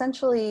 and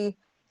essentially,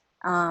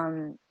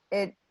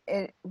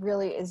 it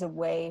really is a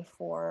way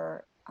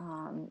for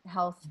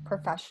health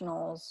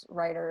professionals,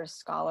 writers,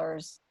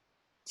 scholars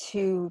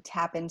to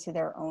tap into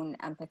their own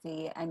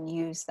empathy and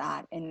use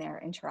that in their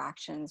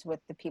interactions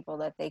with the people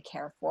that they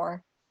care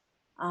for.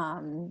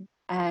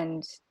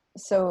 And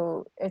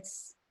so,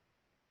 it's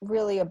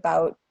really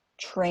about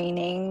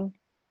training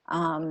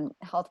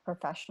health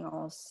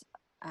professionals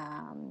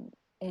um,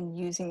 in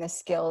using the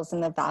skills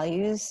and the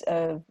values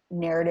of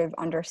narrative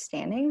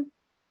understanding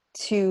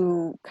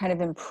to kind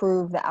of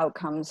improve the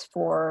outcomes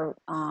for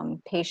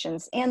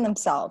patients and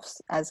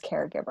themselves as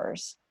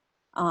caregivers.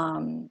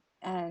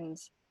 And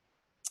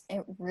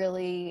it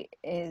really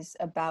is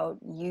about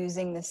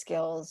using the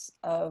skills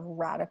of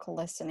radical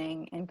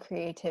listening and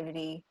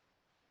creativity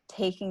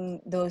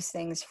taking those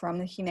things from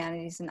the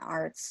humanities and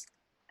arts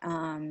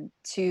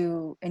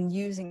to and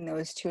using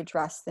those to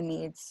address the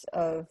needs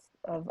of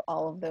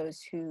all of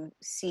those who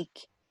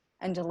seek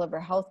and deliver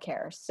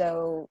healthcare.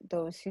 So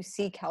those who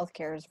seek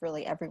healthcare is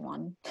really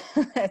everyone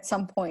at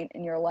some point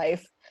in your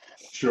life.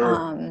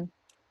 Sure.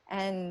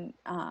 And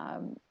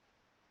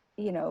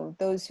you know,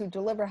 those who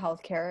deliver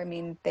healthcare, I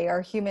mean, they are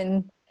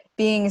human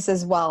beings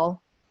as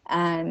well,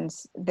 and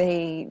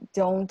they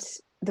don't,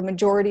 the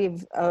majority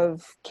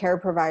of care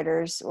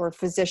providers or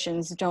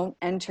physicians don't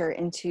enter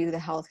into the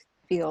health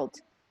field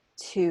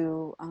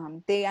to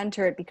they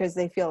enter it because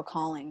they feel a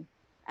calling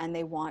and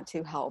they want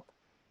to help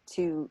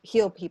to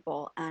heal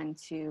people and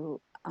to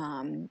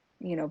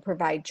you know,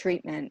 provide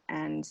treatment.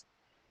 And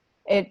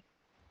it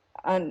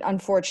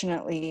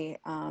unfortunately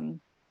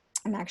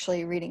I'm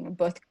actually reading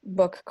a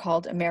book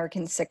called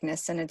American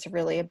Sickness, and it's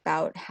really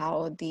about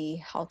how the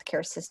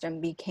healthcare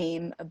system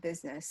became a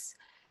business,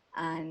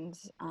 and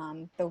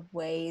the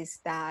ways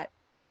that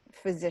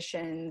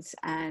physicians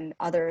and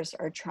others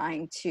are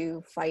trying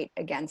to fight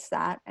against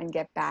that and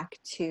get back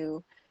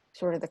to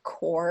sort of the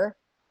core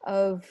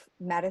of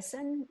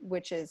medicine,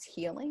 which is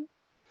healing.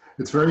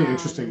 It's very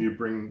interesting Um, you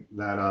bring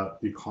that up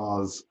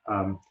because,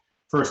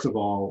 first of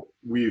all,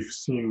 we've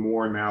seen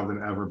more now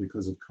than ever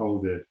because of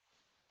COVID,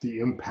 the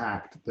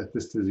impact that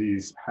this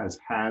disease has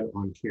had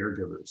on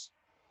caregivers.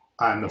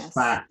 And the yes,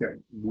 fact that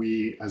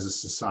we as a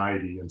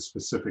society, and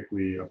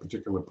specifically a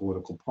particular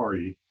political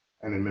party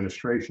and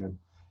administration,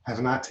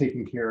 have not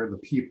taken care of the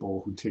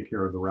people who take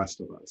care of the rest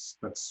of us.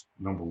 That's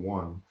number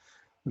one.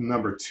 And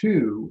number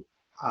two,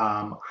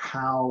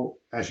 how,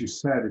 as you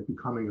said, it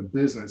becoming a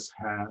business,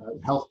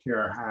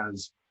 healthcare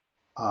has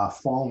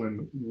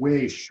fallen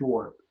way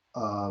short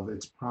of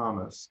its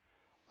promise.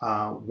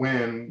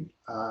 When,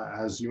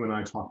 as you and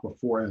I talked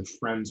before, I have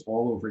friends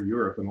all over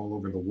Europe and all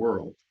over the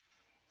world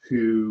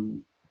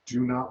who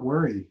do not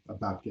worry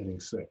about getting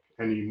sick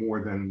any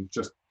more than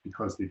just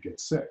because they get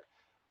sick.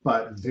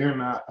 But they're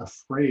not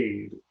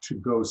afraid to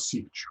go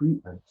seek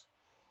treatment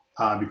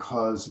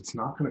because it's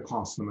not going to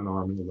cost them an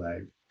arm and a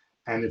leg.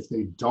 And if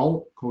they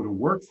don't go to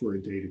work for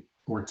a day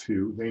or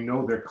two, they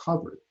know they're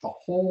covered. The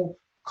whole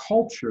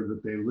culture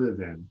that they live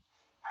in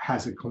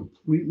has a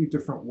completely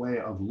different way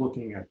of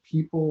looking at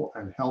people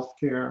and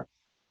healthcare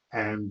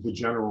and the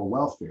general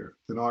welfare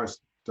than ours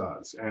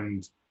does.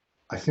 And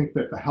I think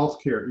that the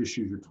healthcare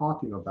issues you're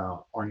talking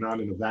about are not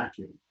in a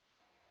vacuum.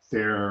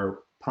 They're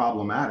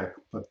problematic,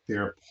 but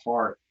they're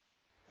part,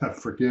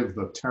 forgive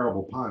the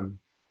terrible pun,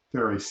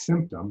 they're a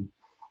symptom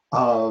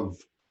of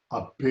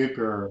a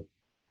bigger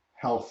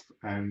health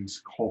and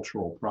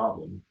cultural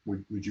problem.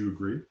 Would you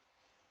agree?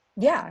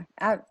 yeah,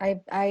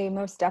 I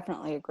most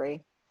definitely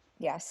agree.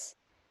 Yes.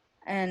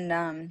 And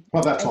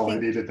Well, that's I all I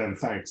think needed then.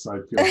 Thanks. I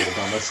feel good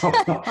about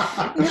myself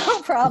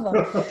no problem.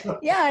 now.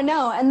 Yeah,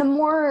 no. And the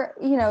more,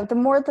 you know, the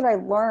more that I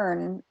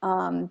learn,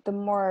 the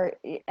more,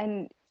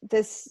 and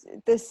this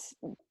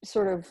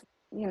sort of,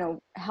 you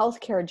know,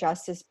 healthcare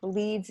justice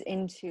bleeds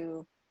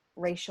into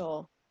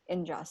racial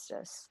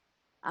injustice.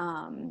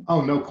 Um,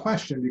 Oh, no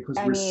question, because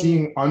I we're mean,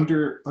 seeing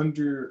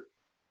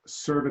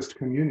serviced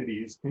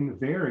communities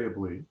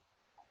invariably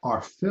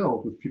are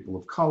filled with people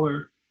of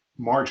color,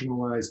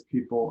 marginalized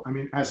people. I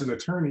mean, as an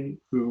attorney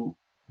who,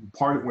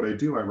 part of what I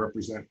do, I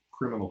represent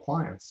criminal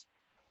clients.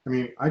 I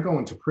mean, I go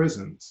into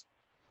prisons,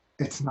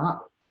 it's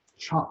not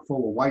chock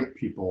full of white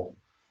people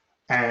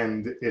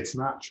and it's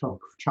not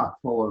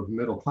chock full of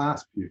middle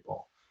class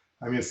people.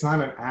 I mean, it's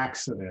not an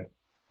accident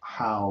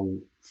how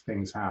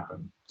things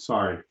happen.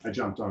 Sorry, I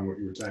jumped on what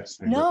you were saying,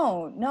 but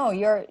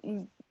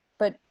no,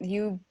 but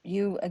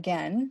you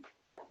again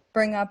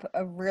bring up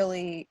a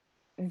really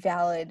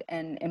valid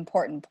and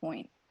important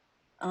point.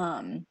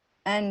 Um,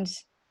 and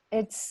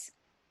it's,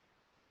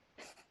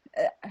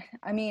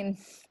 I mean,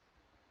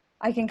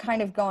 I can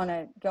kind of go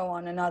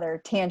on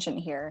another tangent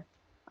here,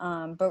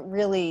 but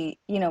really,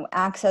 you know,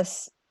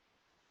 access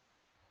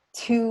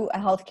to a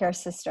healthcare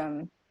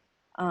system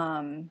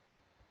um,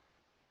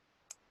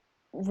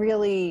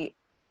 really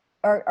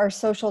are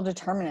social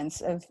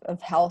determinants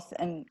of health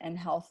and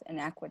health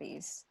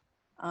inequities,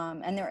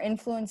 and they're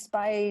influenced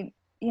by,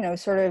 you know,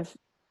 sort of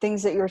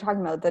things that you were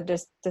talking about,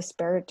 the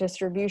disparate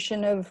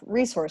distribution of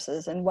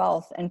resources and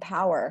wealth and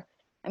power.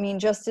 I mean,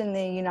 just in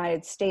the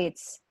United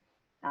States,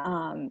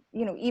 you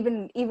know,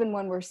 even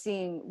when we're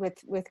seeing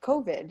with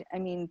COVID, I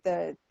mean,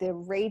 the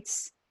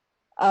rates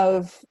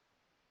of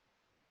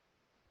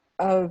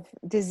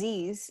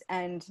disease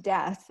and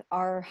death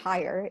are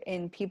higher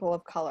in people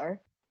of color,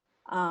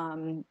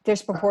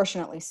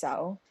 disproportionately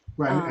so.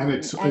 right, and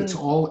it's And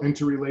all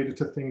interrelated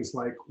to things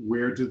like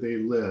where do they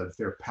live?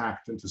 They're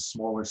packed into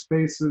smaller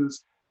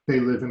spaces. They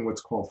live in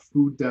what's called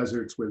food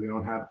deserts where they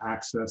don't have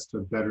access to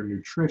better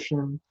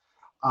nutrition.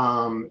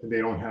 They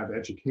don't have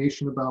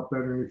education about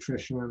better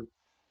nutrition.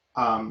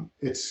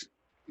 It's,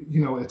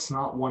 you know, it's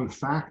not one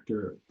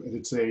factor, but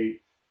it's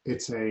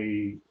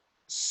a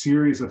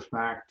series of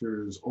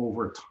factors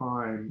over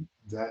time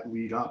that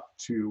lead up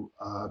to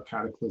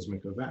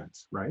cataclysmic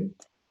events, right?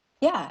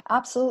 Yeah,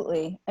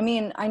 absolutely. I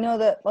mean, I know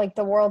that like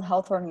the World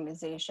Health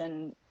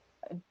Organization,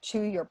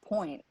 to your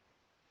point,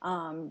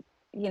 um,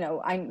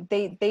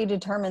 they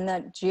determine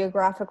that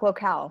geographic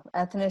locale,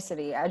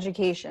 ethnicity,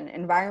 education,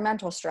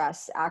 environmental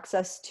stress,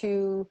 access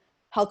to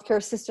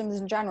healthcare systems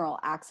in general,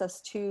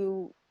 access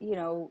to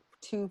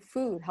to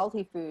food,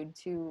 healthy food,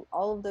 to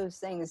all of those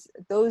things.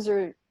 Those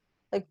are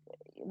like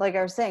like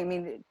I was saying. I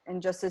mean,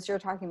 and just as you're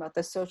talking about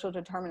the social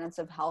determinants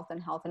of health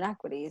and health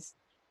inequities.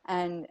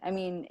 And I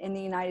mean, in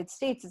the United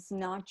States, it's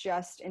not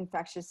just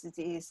infectious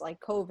disease like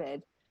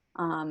COVID.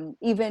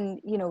 Even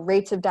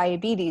rates of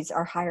diabetes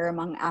are higher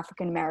among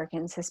African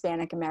Americans,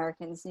 Hispanic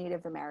Americans,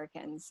 Native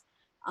Americans.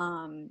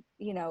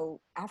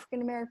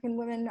 African American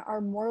women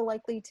are more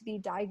likely to be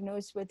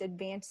diagnosed with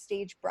advanced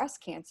stage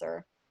breast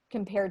cancer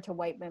compared to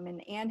white women,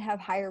 and have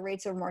higher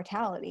rates of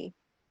mortality,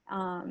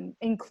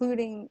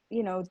 including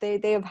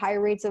they have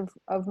higher rates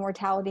of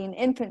mortality and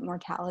infant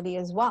mortality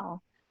as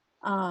well.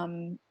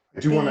 um, I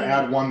do want to the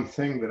add one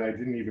thing that I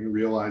didn't even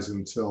realize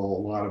until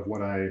a lot of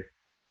what I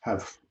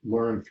have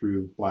learned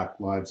through Black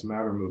Lives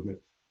Matter movement,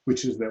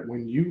 which is that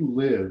when you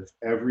live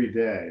every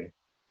day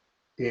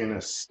in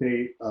a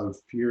state of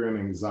fear and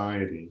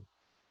anxiety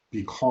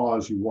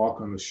because you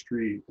walk on the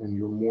street and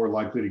you're more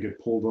likely to get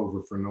pulled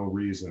over for no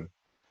reason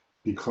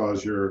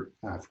because you're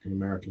African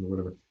American or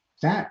whatever,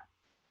 that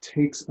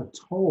takes a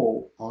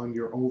toll on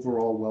your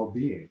overall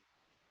well-being.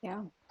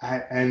 yeah.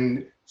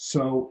 And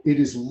so it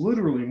is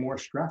literally more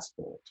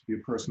stressful to be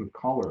a person of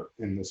color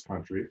in this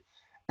country.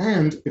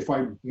 And if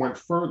I went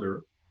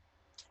further,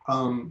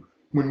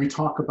 when we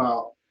talk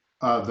about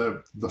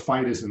the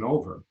fight isn't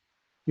over,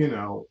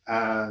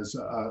 as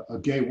a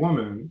gay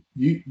woman,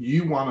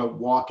 you want to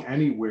walk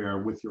anywhere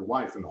with your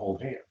wife and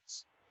hold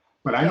hands.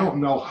 But I Yeah. don't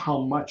know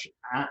how much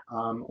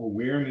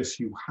awareness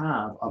you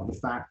have of the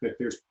fact that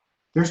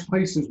there's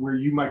places where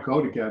you might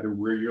go together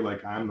where you're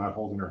like, I'm not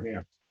holding her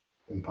hand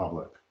in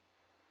public.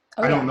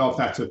 Oh I don't yeah. know if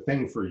that's a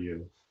thing for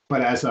you,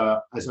 but as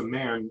a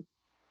man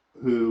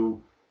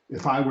who,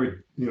 if I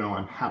were,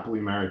 I'm happily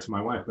married to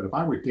my wife, but if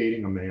I were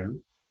dating a man,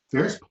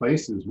 there's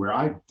places where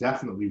I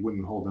definitely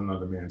wouldn't hold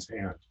another man's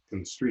hand in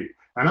the street.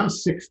 And I'm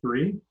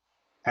 6'3",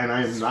 and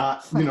I am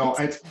not,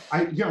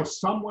 Right.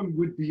 someone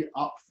would be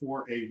up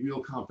for a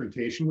real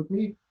confrontation with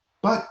me,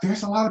 but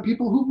there's a lot of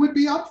people who would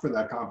be up for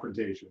that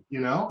confrontation.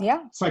 Yeah.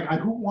 It's like,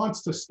 who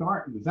wants to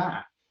start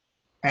that?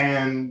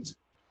 And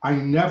I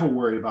never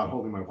worried about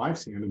holding my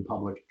wife's hand in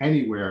public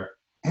anywhere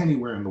in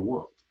the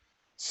world.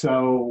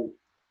 So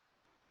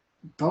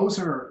those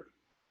are,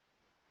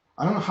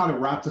 I don't know how to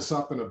wrap this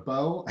up in a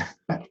bow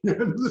at the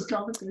end of this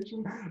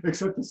conversation,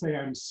 except to say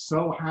I'm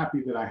so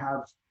happy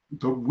that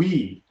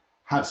we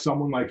have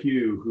someone like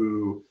you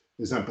who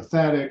is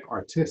empathetic,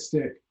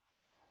 artistic,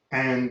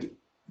 and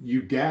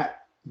you get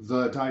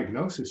the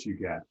diagnosis you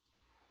get.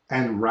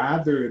 And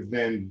rather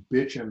than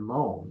bitch and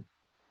moan,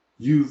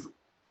 you've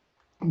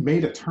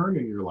made a turn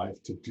in your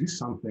life to do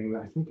something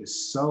that I think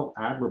is so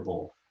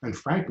admirable and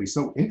frankly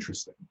so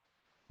interesting.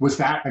 Was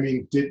that, I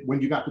mean,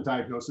 when you got the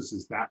diagnosis,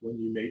 is that when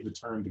you made the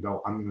turn to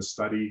go, I'm going to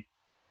study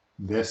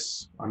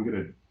this? I'm going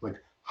to, like,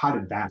 how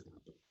did that happen?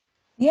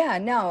 Yeah,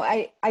 no,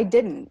 I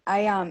didn't.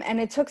 And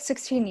it took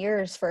 16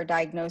 years for a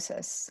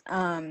diagnosis.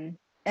 And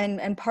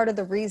part of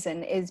the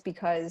reason is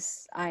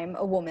because I'm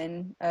a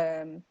woman,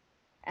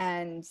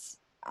 and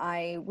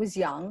I was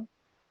young.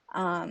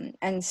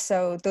 And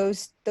so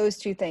those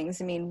two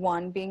things, I mean,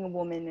 one, being a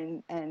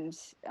woman, and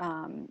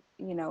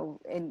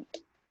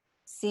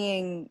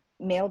seeing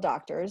male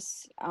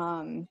doctors,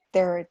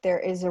 there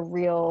is a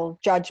real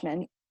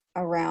judgment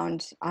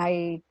around,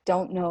 I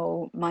don't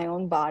know my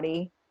own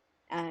body,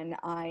 and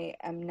I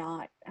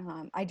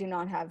do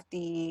not have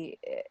the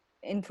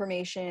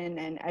information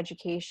and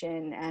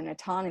education and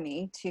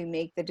autonomy to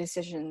make the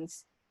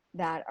decisions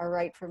that are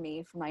right for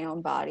me for my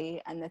own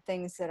body, and the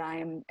things that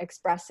I'm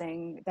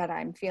expressing that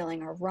I'm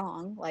feeling are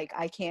wrong, like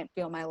I can't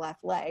feel my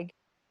left leg.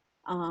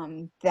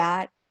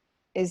 That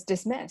is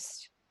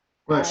dismissed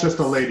Well, it's just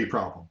a as, lady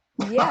problem.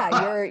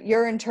 yeah,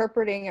 you're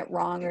interpreting it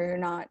wrong, or you're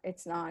not,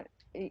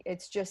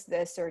 it's just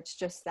this, or it's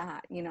just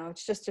that,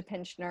 it's just a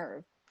pinched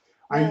nerve.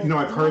 Well,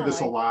 I've heard no,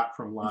 this a I lot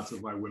from lots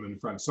of my women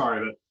friends. Sorry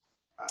that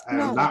I'm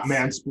no, not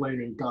it's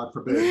mansplaining, God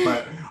forbid,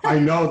 but I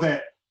know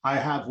that I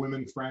have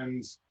women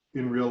friends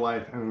in real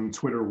life and in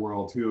Twitter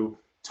world who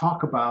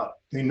talk about,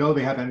 they know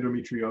they have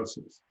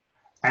endometriosis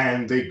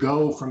and they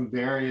go from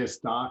various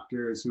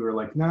doctors who are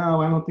like,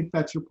 no, I don't think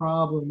that's your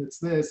problem. It's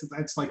this.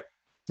 It's like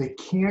they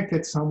can't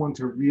get someone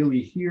to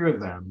really hear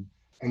them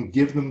and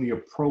give them the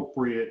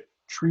appropriate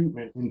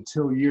treatment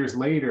until years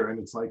later. And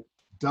it's like,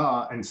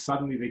 duh. And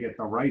suddenly they get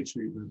the right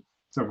treatment,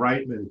 the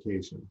right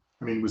medication.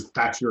 I mean,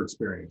 that's your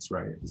experience,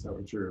 right? Is that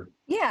what you're?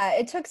 Yeah,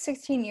 it took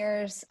 16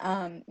 years,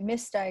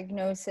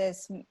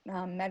 misdiagnosis,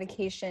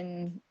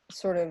 medication,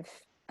 sort of,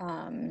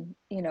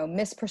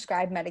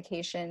 misprescribed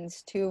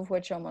medications, two of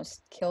which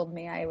almost killed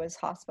me. I was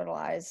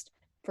hospitalized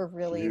for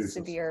really Jesus.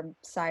 severe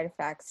side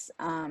effects.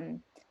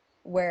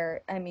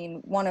 where, I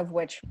mean, one of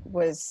which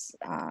was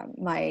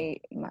my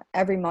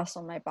every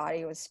muscle in my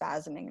body was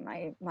spasming,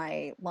 and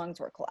my lungs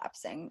were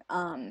collapsing.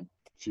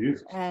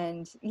 Jesus.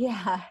 And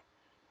yeah,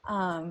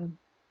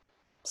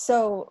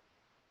 so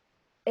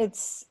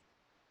it's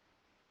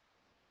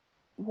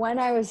when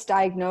I was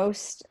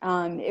diagnosed,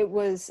 it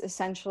was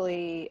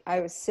essentially, I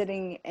was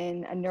sitting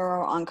in a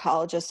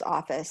neuro-oncologist's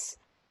office,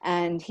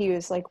 and he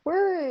was like,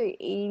 we're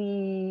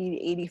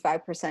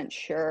 85%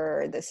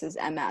 sure this is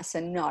MS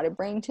and not a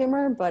brain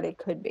tumor, but it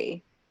could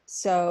be.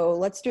 So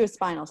let's do a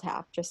spinal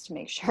tap just to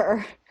make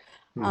sure.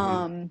 Mm-hmm.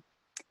 Um,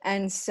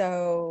 and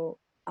so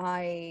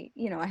I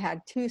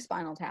had 2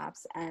 spinal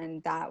taps,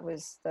 and that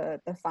was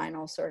the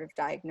final sort of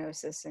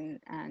diagnosis.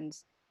 And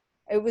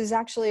it was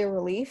actually a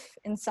relief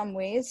in some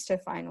ways to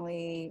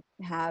finally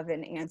have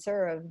an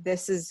answer of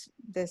this.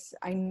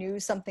 I knew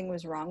something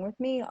was wrong with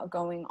me,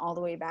 going all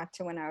the way back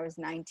to when I was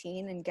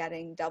 19 and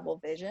getting double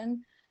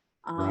vision.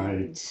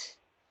 Right.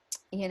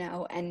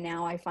 And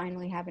now I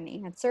finally have an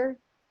answer.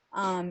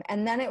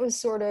 And then it was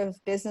sort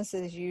of business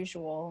as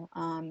usual.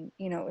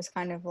 It was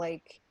kind of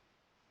like,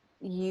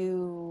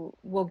 you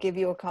will give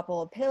you a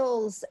couple of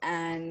pills,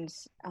 and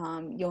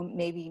you'll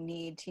maybe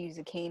need to use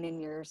a cane in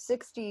your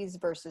 60s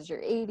versus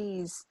your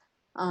 80s,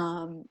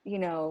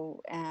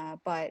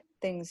 but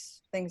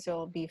things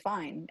will be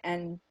fine.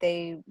 And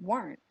they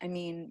weren't. I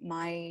mean,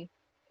 my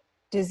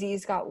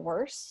disease got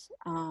worse,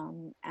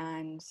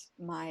 and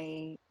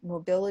my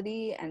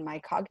mobility and my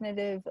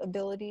cognitive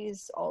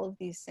abilities, all of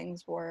these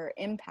things were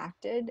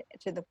impacted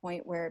to the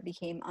point where it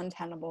became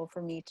untenable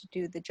for me to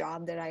do the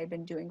job that I had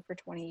been doing for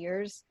 20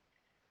 years.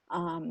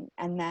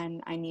 And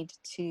then I needed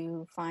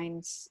to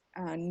find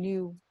a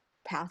new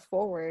path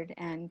forward,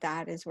 and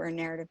that is where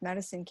narrative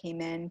medicine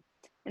came in.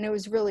 And it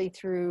was really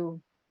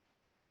through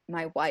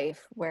my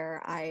wife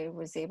where I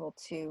was able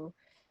to,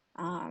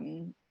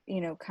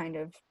 kind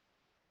of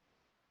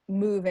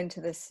move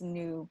into this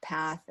new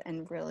path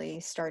and really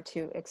start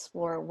to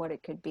explore what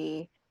it could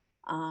be,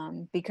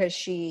 because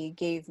she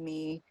gave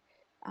me,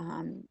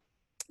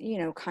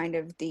 kind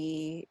of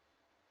the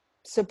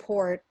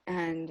support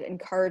and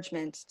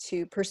encouragement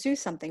to pursue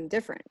something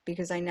different,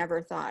 because I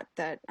never thought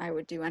that I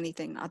would do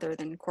anything other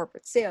than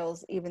corporate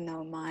sales, even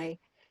though my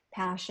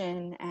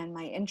passion and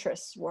my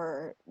interests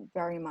were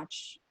very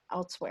much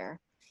elsewhere.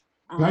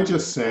 Can I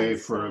just say And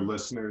for so,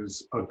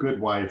 listeners, a good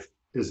wife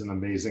is an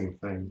amazing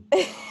thing.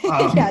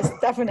 Um, yes,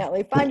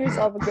 definitely find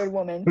yourself a good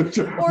woman or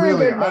a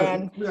really, good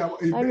man.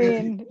 I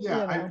mean,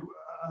 yeah,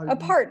 a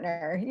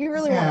partner. You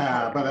really want a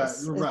yeah, but partner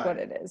is what right.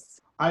 it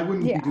is. I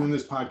wouldn't be Yeah. doing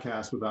this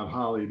podcast without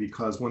Holly,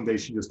 because one day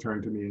she just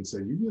turned to me and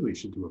said, "You really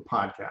should do a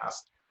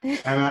podcast."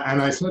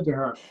 And I said to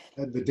her,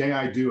 "The day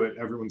I do it,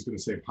 everyone's going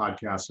to say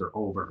podcasts are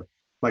over.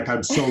 Like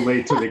I'm so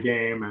late to the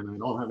game and I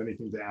don't have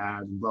anything to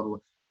add and blah blah blah."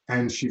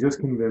 And she just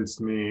convinced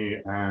me,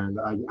 and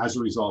as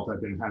a result,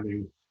 I've been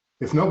having,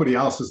 if nobody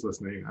else is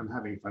listening, I'm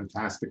having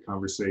fantastic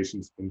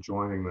conversations,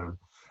 enjoying them.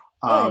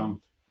 Good.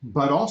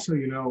 But also,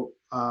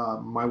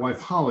 my wife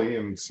Holly,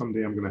 and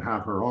someday I'm going to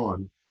have her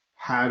on,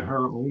 had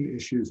her own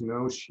issues.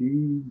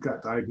 She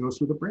got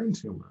diagnosed with a brain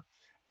tumor,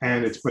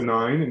 and it's Yes.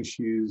 benign, and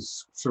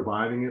she's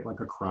surviving it like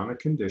a chronic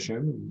condition.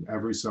 And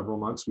every several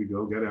months we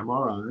go get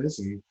MRIs,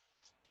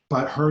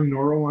 but her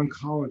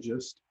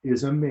neuro-oncologist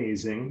is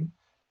amazing.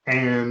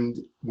 And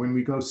when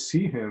we go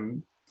see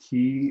him,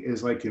 he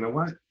is like, you know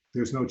what?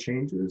 There's no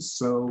changes,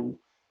 so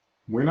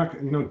we're not,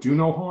 do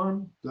no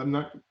harm. I'm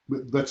not.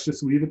 Let's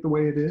just leave it the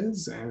way it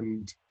is.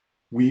 And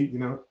we,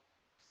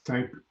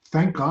 thank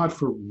thank God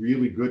for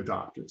really good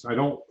doctors. I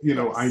don't,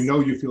 I Yes. know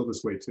you feel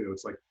this way too.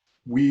 It's like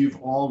we've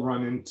all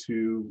run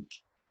into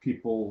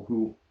people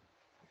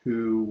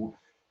who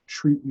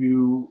treat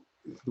you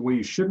the way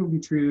you shouldn't be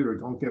treated or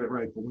don't get it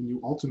right. But when you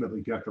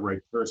ultimately get the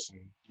right person,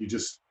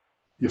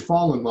 you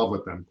fall in love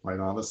with them. Quite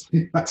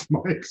honestly, that's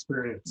my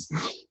experience.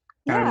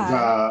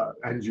 Yeah.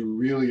 And you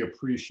really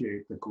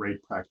appreciate the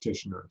great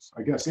practitioners,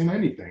 I guess, in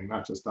anything,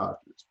 not just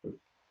doctors. But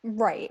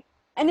Right.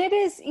 And it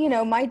is,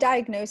 my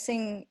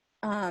diagnosing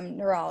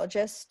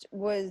neurologist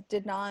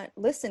did not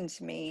listen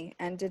to me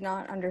and did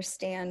not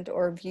understand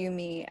or view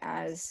me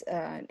as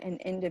an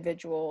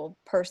individual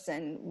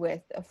person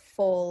with a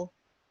full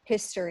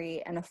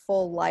history and a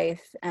full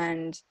life.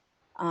 And,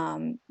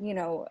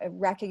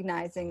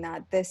 recognizing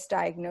that this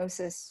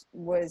diagnosis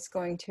was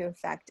going to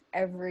affect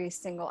every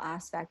single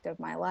aspect of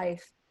my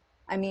life.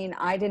 I mean,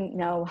 I didn't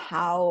know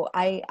how,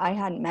 I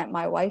hadn't met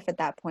my wife at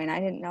that point. I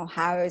didn't know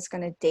how I was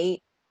going to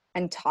date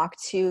and talk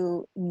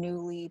to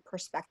newly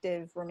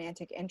prospective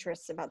romantic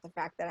interests about the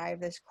fact that I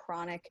have this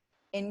chronic,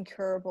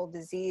 incurable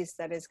disease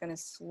that is going to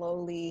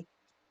slowly,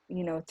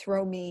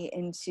 throw me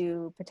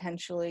into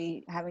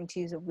potentially having to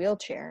use a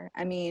wheelchair.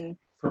 I mean,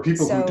 for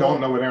people who don't so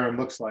know what Erin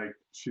looks like,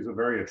 she's a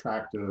very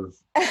attractive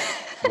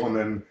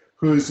woman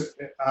who's,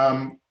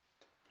 I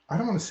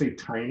don't want to say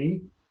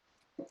tiny,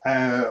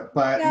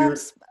 but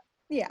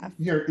yeah,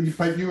 yeah,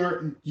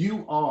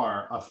 you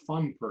are a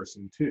fun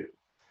person too.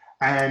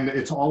 And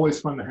it's always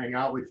fun to hang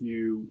out with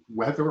you,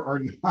 whether or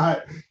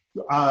not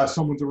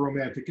someone's a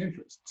romantic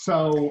interest.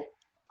 So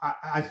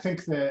I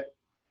think that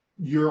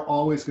you're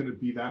always going to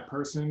be that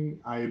person.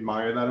 I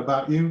admire that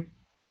about you.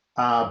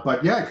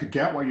 But yeah, I could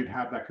get why you'd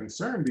have that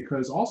concern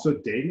because also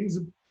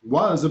dating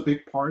was a big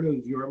part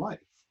of your life.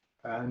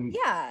 And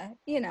Yeah,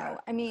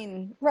 I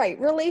mean, right,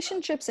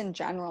 relationships in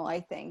general, I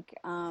think.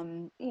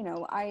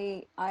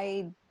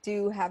 I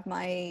do have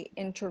my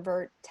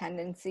introvert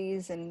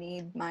tendencies and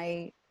need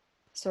my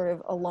sort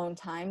of alone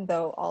time,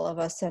 though all of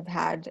us have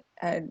had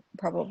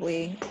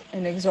probably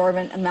an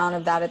exorbitant amount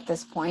of that at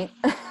this point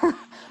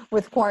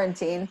with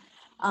quarantine.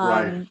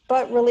 right.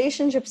 But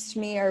relationships to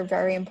me are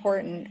very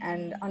important,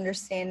 and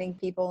understanding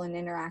people and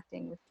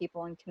interacting with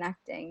people and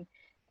connecting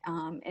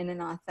in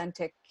an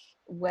authentic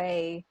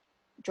way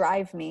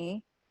drive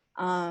me.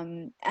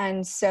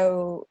 And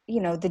so,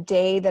 the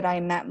day that I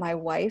met my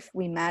wife,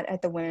 we met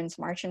at the Women's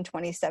March in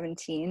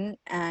 2017.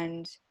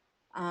 And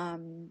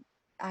um,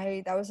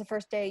 that was the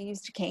first day I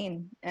used a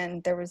cane,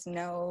 and there was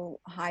no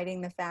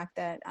hiding the fact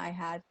that I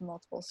had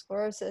multiple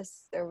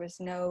sclerosis. There was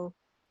no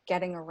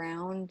getting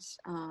around,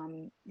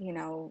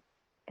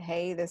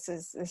 hey, this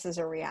is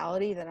a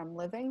reality that I'm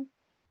living.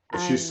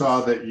 She And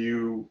saw that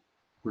you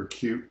were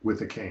cute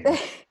with a cane.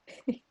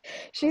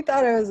 she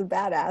thought I was a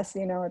badass,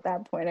 at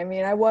that point. I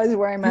mean, I was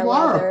wearing my You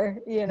are a leather,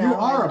 you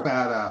are and a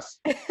badass.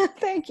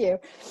 thank you.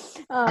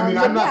 I mean, But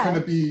yeah, I'm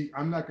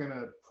not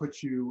gonna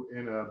put you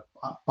in a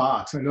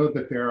box. I know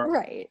that there are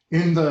right.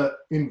 in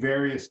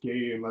various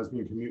gay and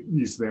lesbian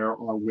communities there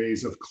are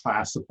ways of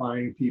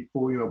classifying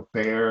people. You know,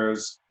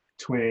 bears,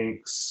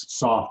 twinks,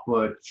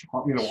 softfoot,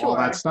 all that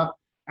Sure. stuff.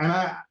 And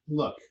I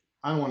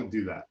don't want to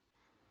do that.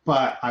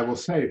 But I will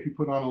say, if you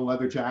put on a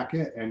leather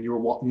jacket and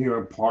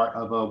you're part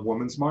of a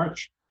women's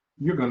march,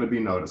 you're going to be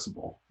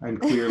noticeable. And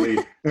clearly,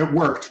 it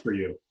worked for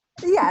you.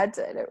 Yeah, it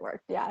did. It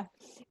worked. Yeah.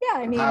 Yeah,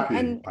 I I'm mean, happy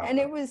and about it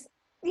that. was,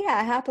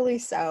 yeah, happily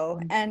so.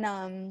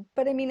 And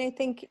but I mean, I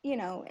think,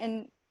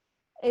 and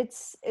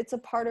it's a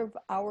part of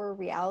our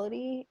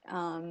reality.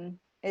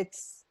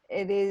 It's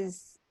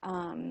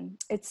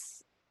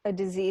a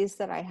disease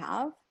that I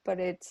have, but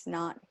it's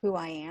not who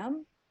I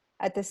am.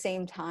 At the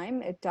same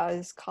time, it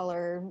does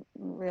color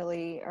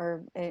really,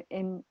 or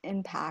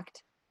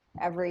impact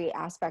every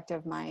aspect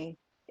of my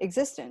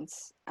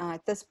existence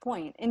at this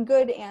point, in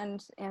good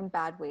and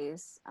bad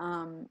ways.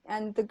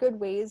 And the good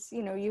ways,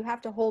 you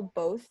have to hold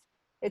both.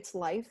 It's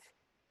life.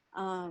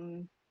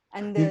 um,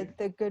 and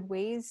the good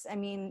ways, I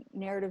mean,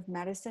 narrative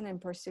medicine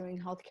and pursuing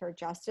healthcare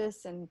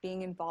justice and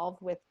being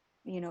involved with,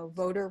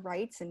 voter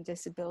rights and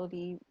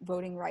disability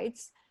voting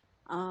rights.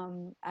 I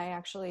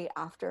actually,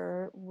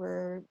 after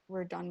we're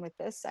done with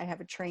this, I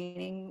have a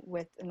training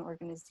with an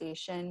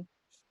organization,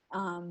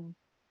 um,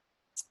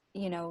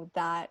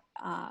 that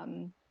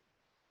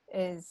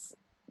is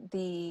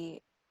the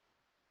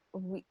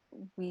we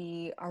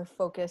we are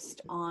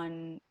focused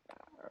on,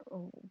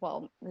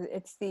 well,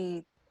 it's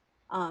the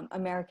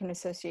American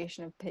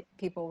Association of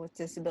People with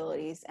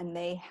Disabilities, and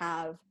they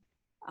have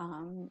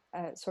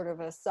a sort of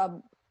a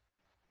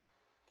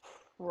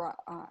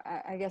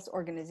I guess,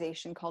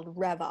 organization called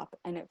Rev Up,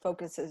 and it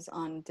focuses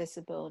on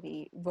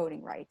disability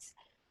voting rights,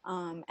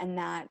 and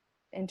that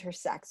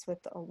intersects with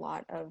a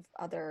lot of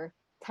other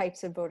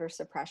types of voter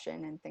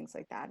suppression and things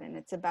like that. And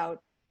it's about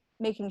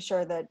making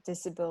sure that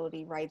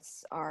disability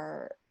rights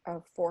are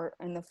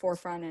in the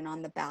forefront and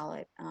on the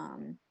ballot,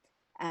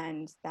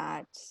 and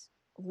that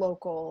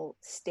local,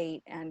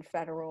 state, and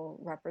federal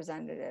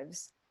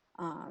representatives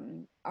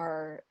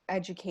are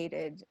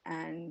educated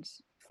and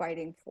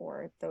fighting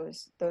for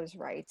those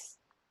rights.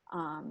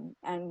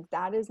 And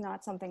that is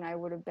not something I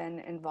would have been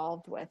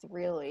involved with,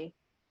 really,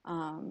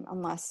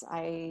 unless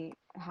I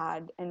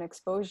had an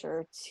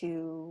exposure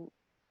to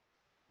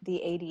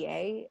the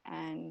ADA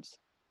and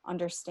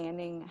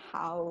understanding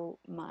how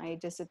my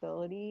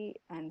disability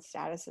and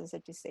status as a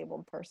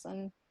disabled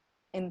person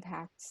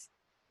impacts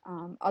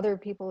other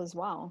people as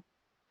well.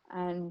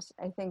 And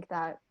I think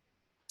that,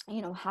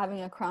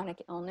 having a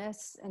chronic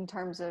illness, in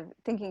terms of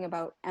thinking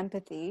about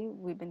empathy,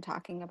 we've been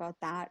talking about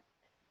that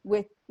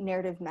with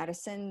narrative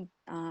medicine,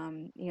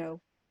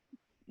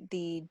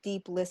 the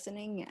deep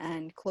listening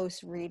and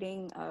close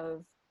reading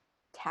of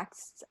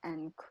texts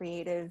and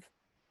creative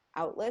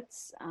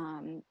outlets,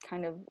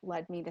 kind of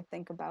led me to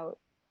think about,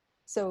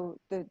 so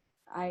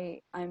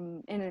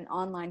I'm in an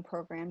online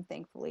program,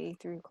 thankfully,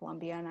 through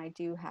Columbia, and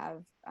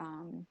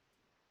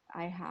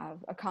I have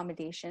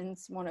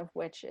accommodations, one of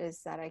which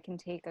is that I can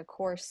take a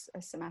course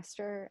a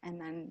semester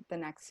and then the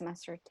next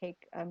semester take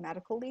a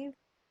medical leave.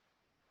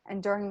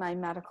 And during my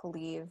medical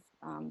leave,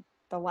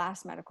 the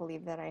last medical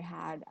leave that I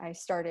had, I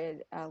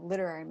started a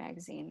literary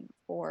magazine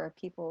for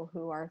people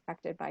who are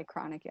affected by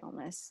chronic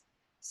illness.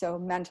 So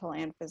mental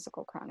and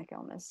physical chronic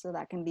illness. So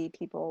that can be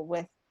people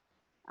with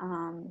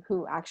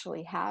who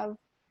actually have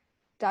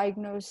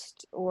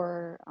diagnosed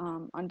or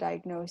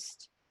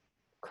undiagnosed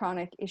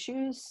chronic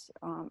issues,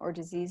 or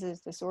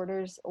diseases,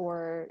 disorders,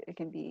 or it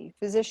can be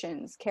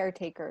physicians,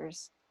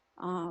 caretakers,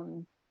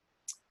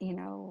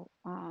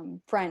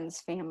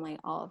 friends, family,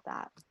 all of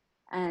that.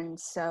 And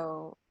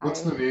so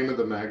What's the name of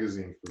the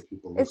magazine for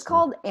people listening? It's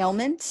called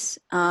Ailment.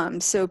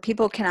 So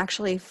people can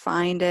actually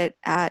find it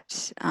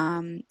at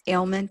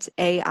Ailment,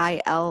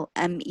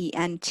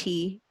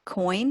 AILMENT,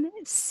 coin,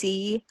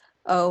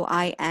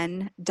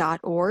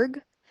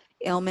 COIN.org,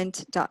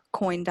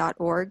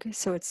 ailment.coin.org.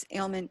 So it's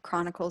Ailment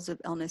Chronicles of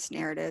Illness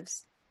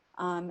Narratives.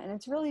 And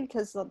it's really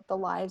because the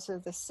lives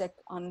of the sick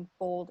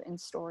unfold in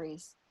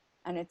stories.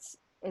 And it's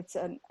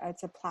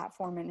a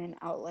platform and an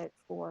outlet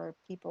for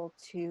people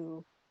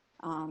to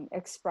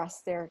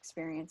express their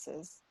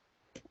experiences.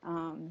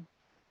 And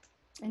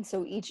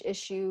so each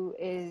issue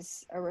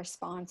is a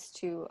response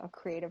to a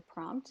creative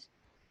prompt.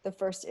 The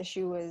first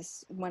issue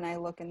was When I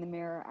Look in the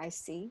Mirror, I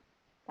See.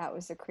 That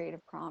was a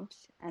creative prompt.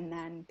 And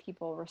then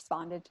people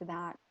responded to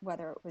that,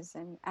 whether it was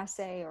an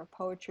essay or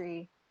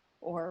poetry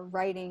or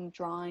writing,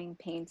 drawing,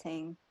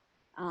 painting.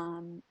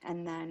 And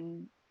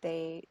then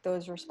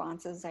those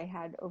responses, I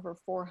had over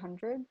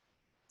 400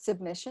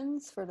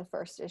 submissions for the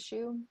first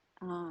issue.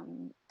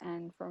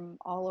 And from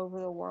all over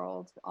the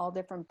world, all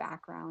different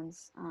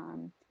backgrounds.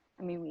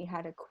 We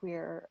had a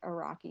queer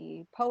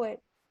Iraqi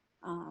poet.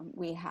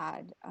 We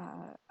had,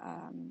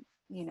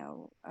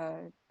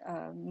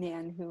 a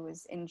man who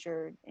was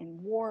injured in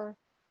war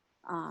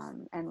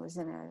and was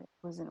in a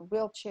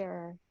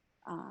wheelchair.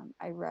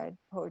 I read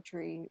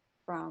poetry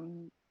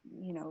from,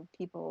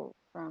 people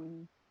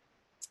from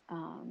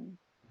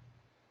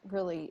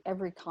really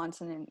every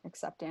continent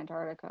except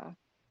Antarctica.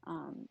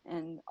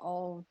 And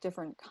all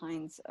different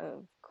kinds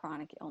of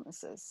chronic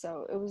illnesses.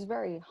 So it was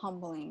very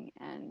humbling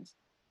and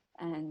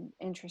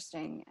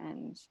interesting,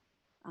 and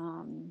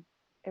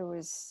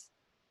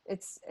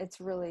it's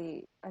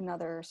really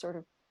another sort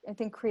of, I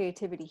think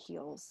creativity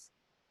heals,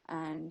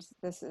 and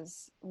this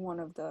is one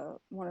of the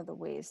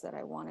ways that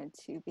I wanted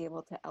to be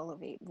able to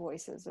elevate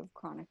voices of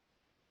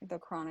the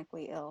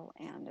chronically ill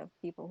and of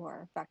people who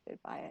are affected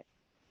by it.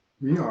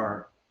 We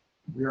are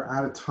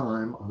out of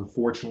time,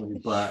 unfortunately,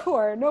 but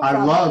sure, no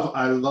problem.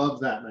 I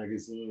love that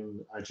magazine.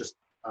 I just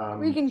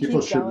we can keep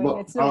going.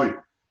 Look.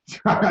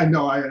 I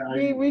know.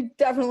 We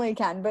definitely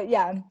can, but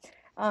yeah.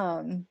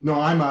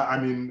 No, I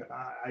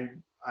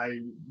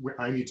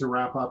need to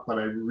wrap up, but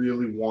I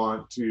really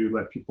want to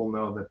let people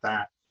know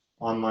that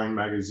online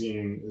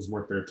magazine is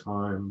worth their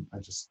time.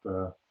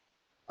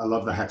 I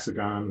love the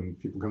hexagon, and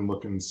people can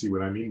look and see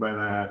what I mean by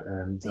that.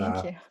 And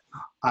thank you.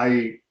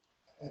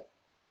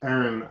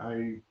 Erin,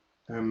 I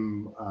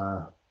am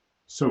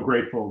so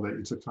grateful that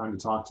you took time to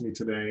talk to me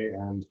today,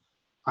 and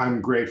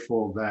I'm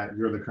grateful that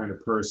you're the kind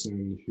of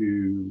person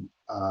who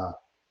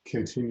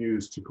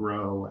continues to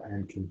grow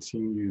and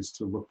continues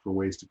to look for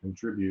ways to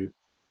contribute.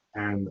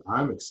 And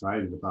I'm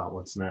excited about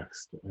what's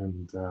next.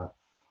 And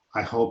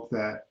I hope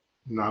that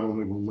not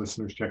only will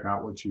listeners check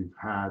out what you've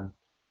had,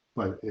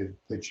 but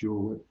that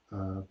you'll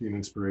be an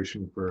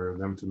inspiration for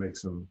them to make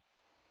some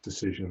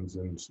decisions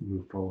and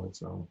move forward.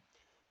 So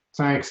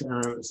thanks,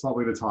 Erin. It's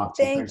lovely to talk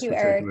to you. Thank you,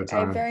 Eric.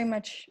 I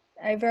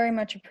very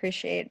much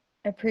appreciate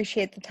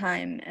the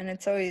time, and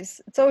it's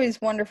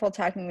always wonderful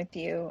talking with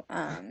you.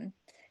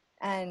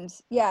 And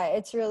yeah,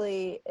 it's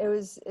very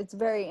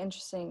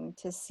interesting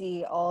to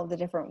see all of the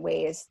different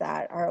ways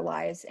that our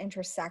lives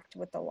intersect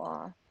with the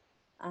law,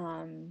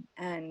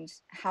 and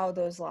how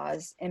those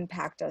laws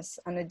impact us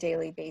on a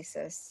daily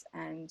basis.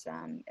 And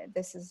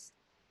this is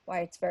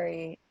why it's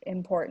very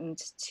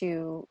important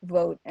to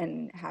vote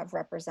and have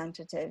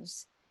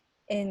representatives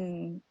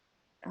in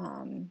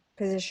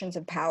positions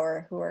of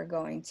power who are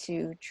going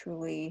to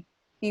truly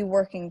be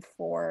working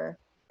for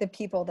the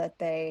people that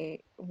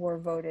they were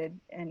voted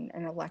and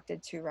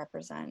elected to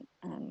represent.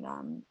 And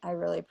I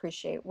really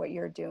appreciate what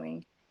you're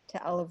doing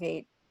to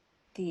elevate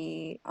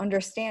the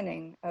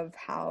understanding of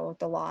how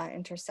the law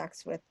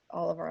intersects with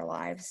all of our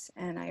lives.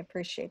 And I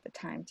appreciate the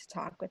time to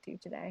talk with you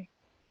today.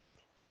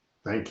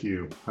 Thank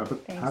you. Have a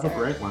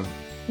great one.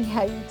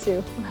 Yeah, you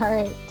too. All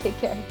right. Take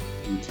care.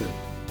 You too.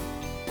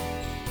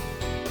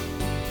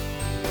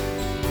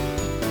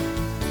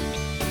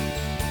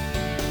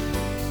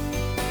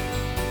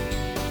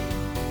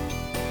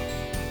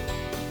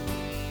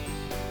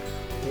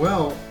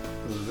 Well,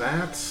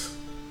 that's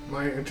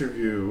my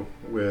interview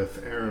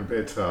with Erin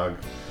Betag.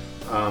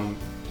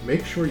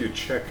 Make sure you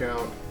check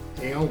out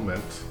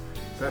Ailment.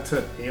 That's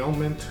at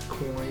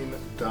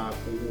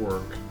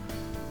ailmentcoin.org.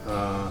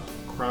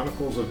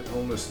 Chronicles of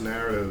Illness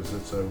Narratives.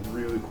 It's a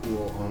really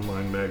cool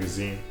online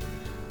magazine.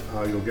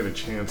 You'll get a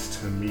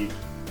chance to meet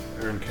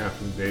Erin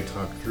Catherine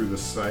Betag through the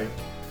site,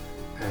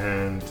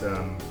 and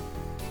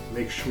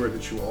make sure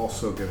that you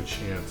also get a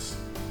chance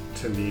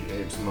to meet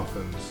Abe's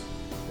Muffins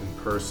in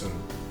person.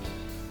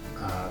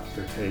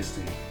 They're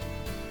tasty.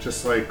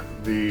 Just like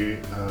the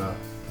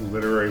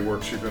literary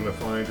works you're going to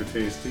find are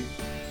tasty,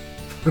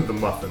 the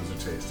muffins are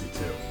tasty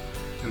too.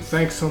 And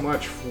thanks so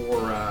much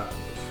for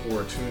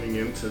tuning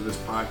into this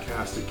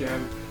podcast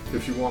again.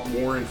 If you want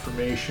more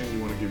information, you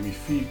want to give me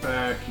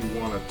feedback, you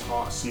want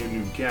to see a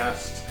new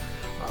guest,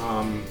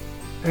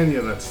 any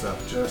of that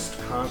stuff, just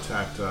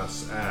contact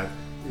us at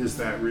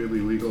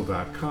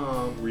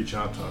isthatreallylegal.com. Reach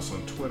out to us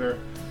on Twitter.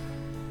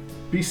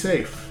 Be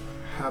safe.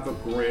 Have a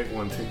great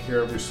one. Take care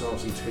of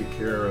yourselves and take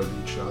care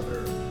of each other.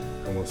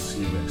 And we'll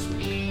see you next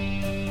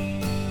week.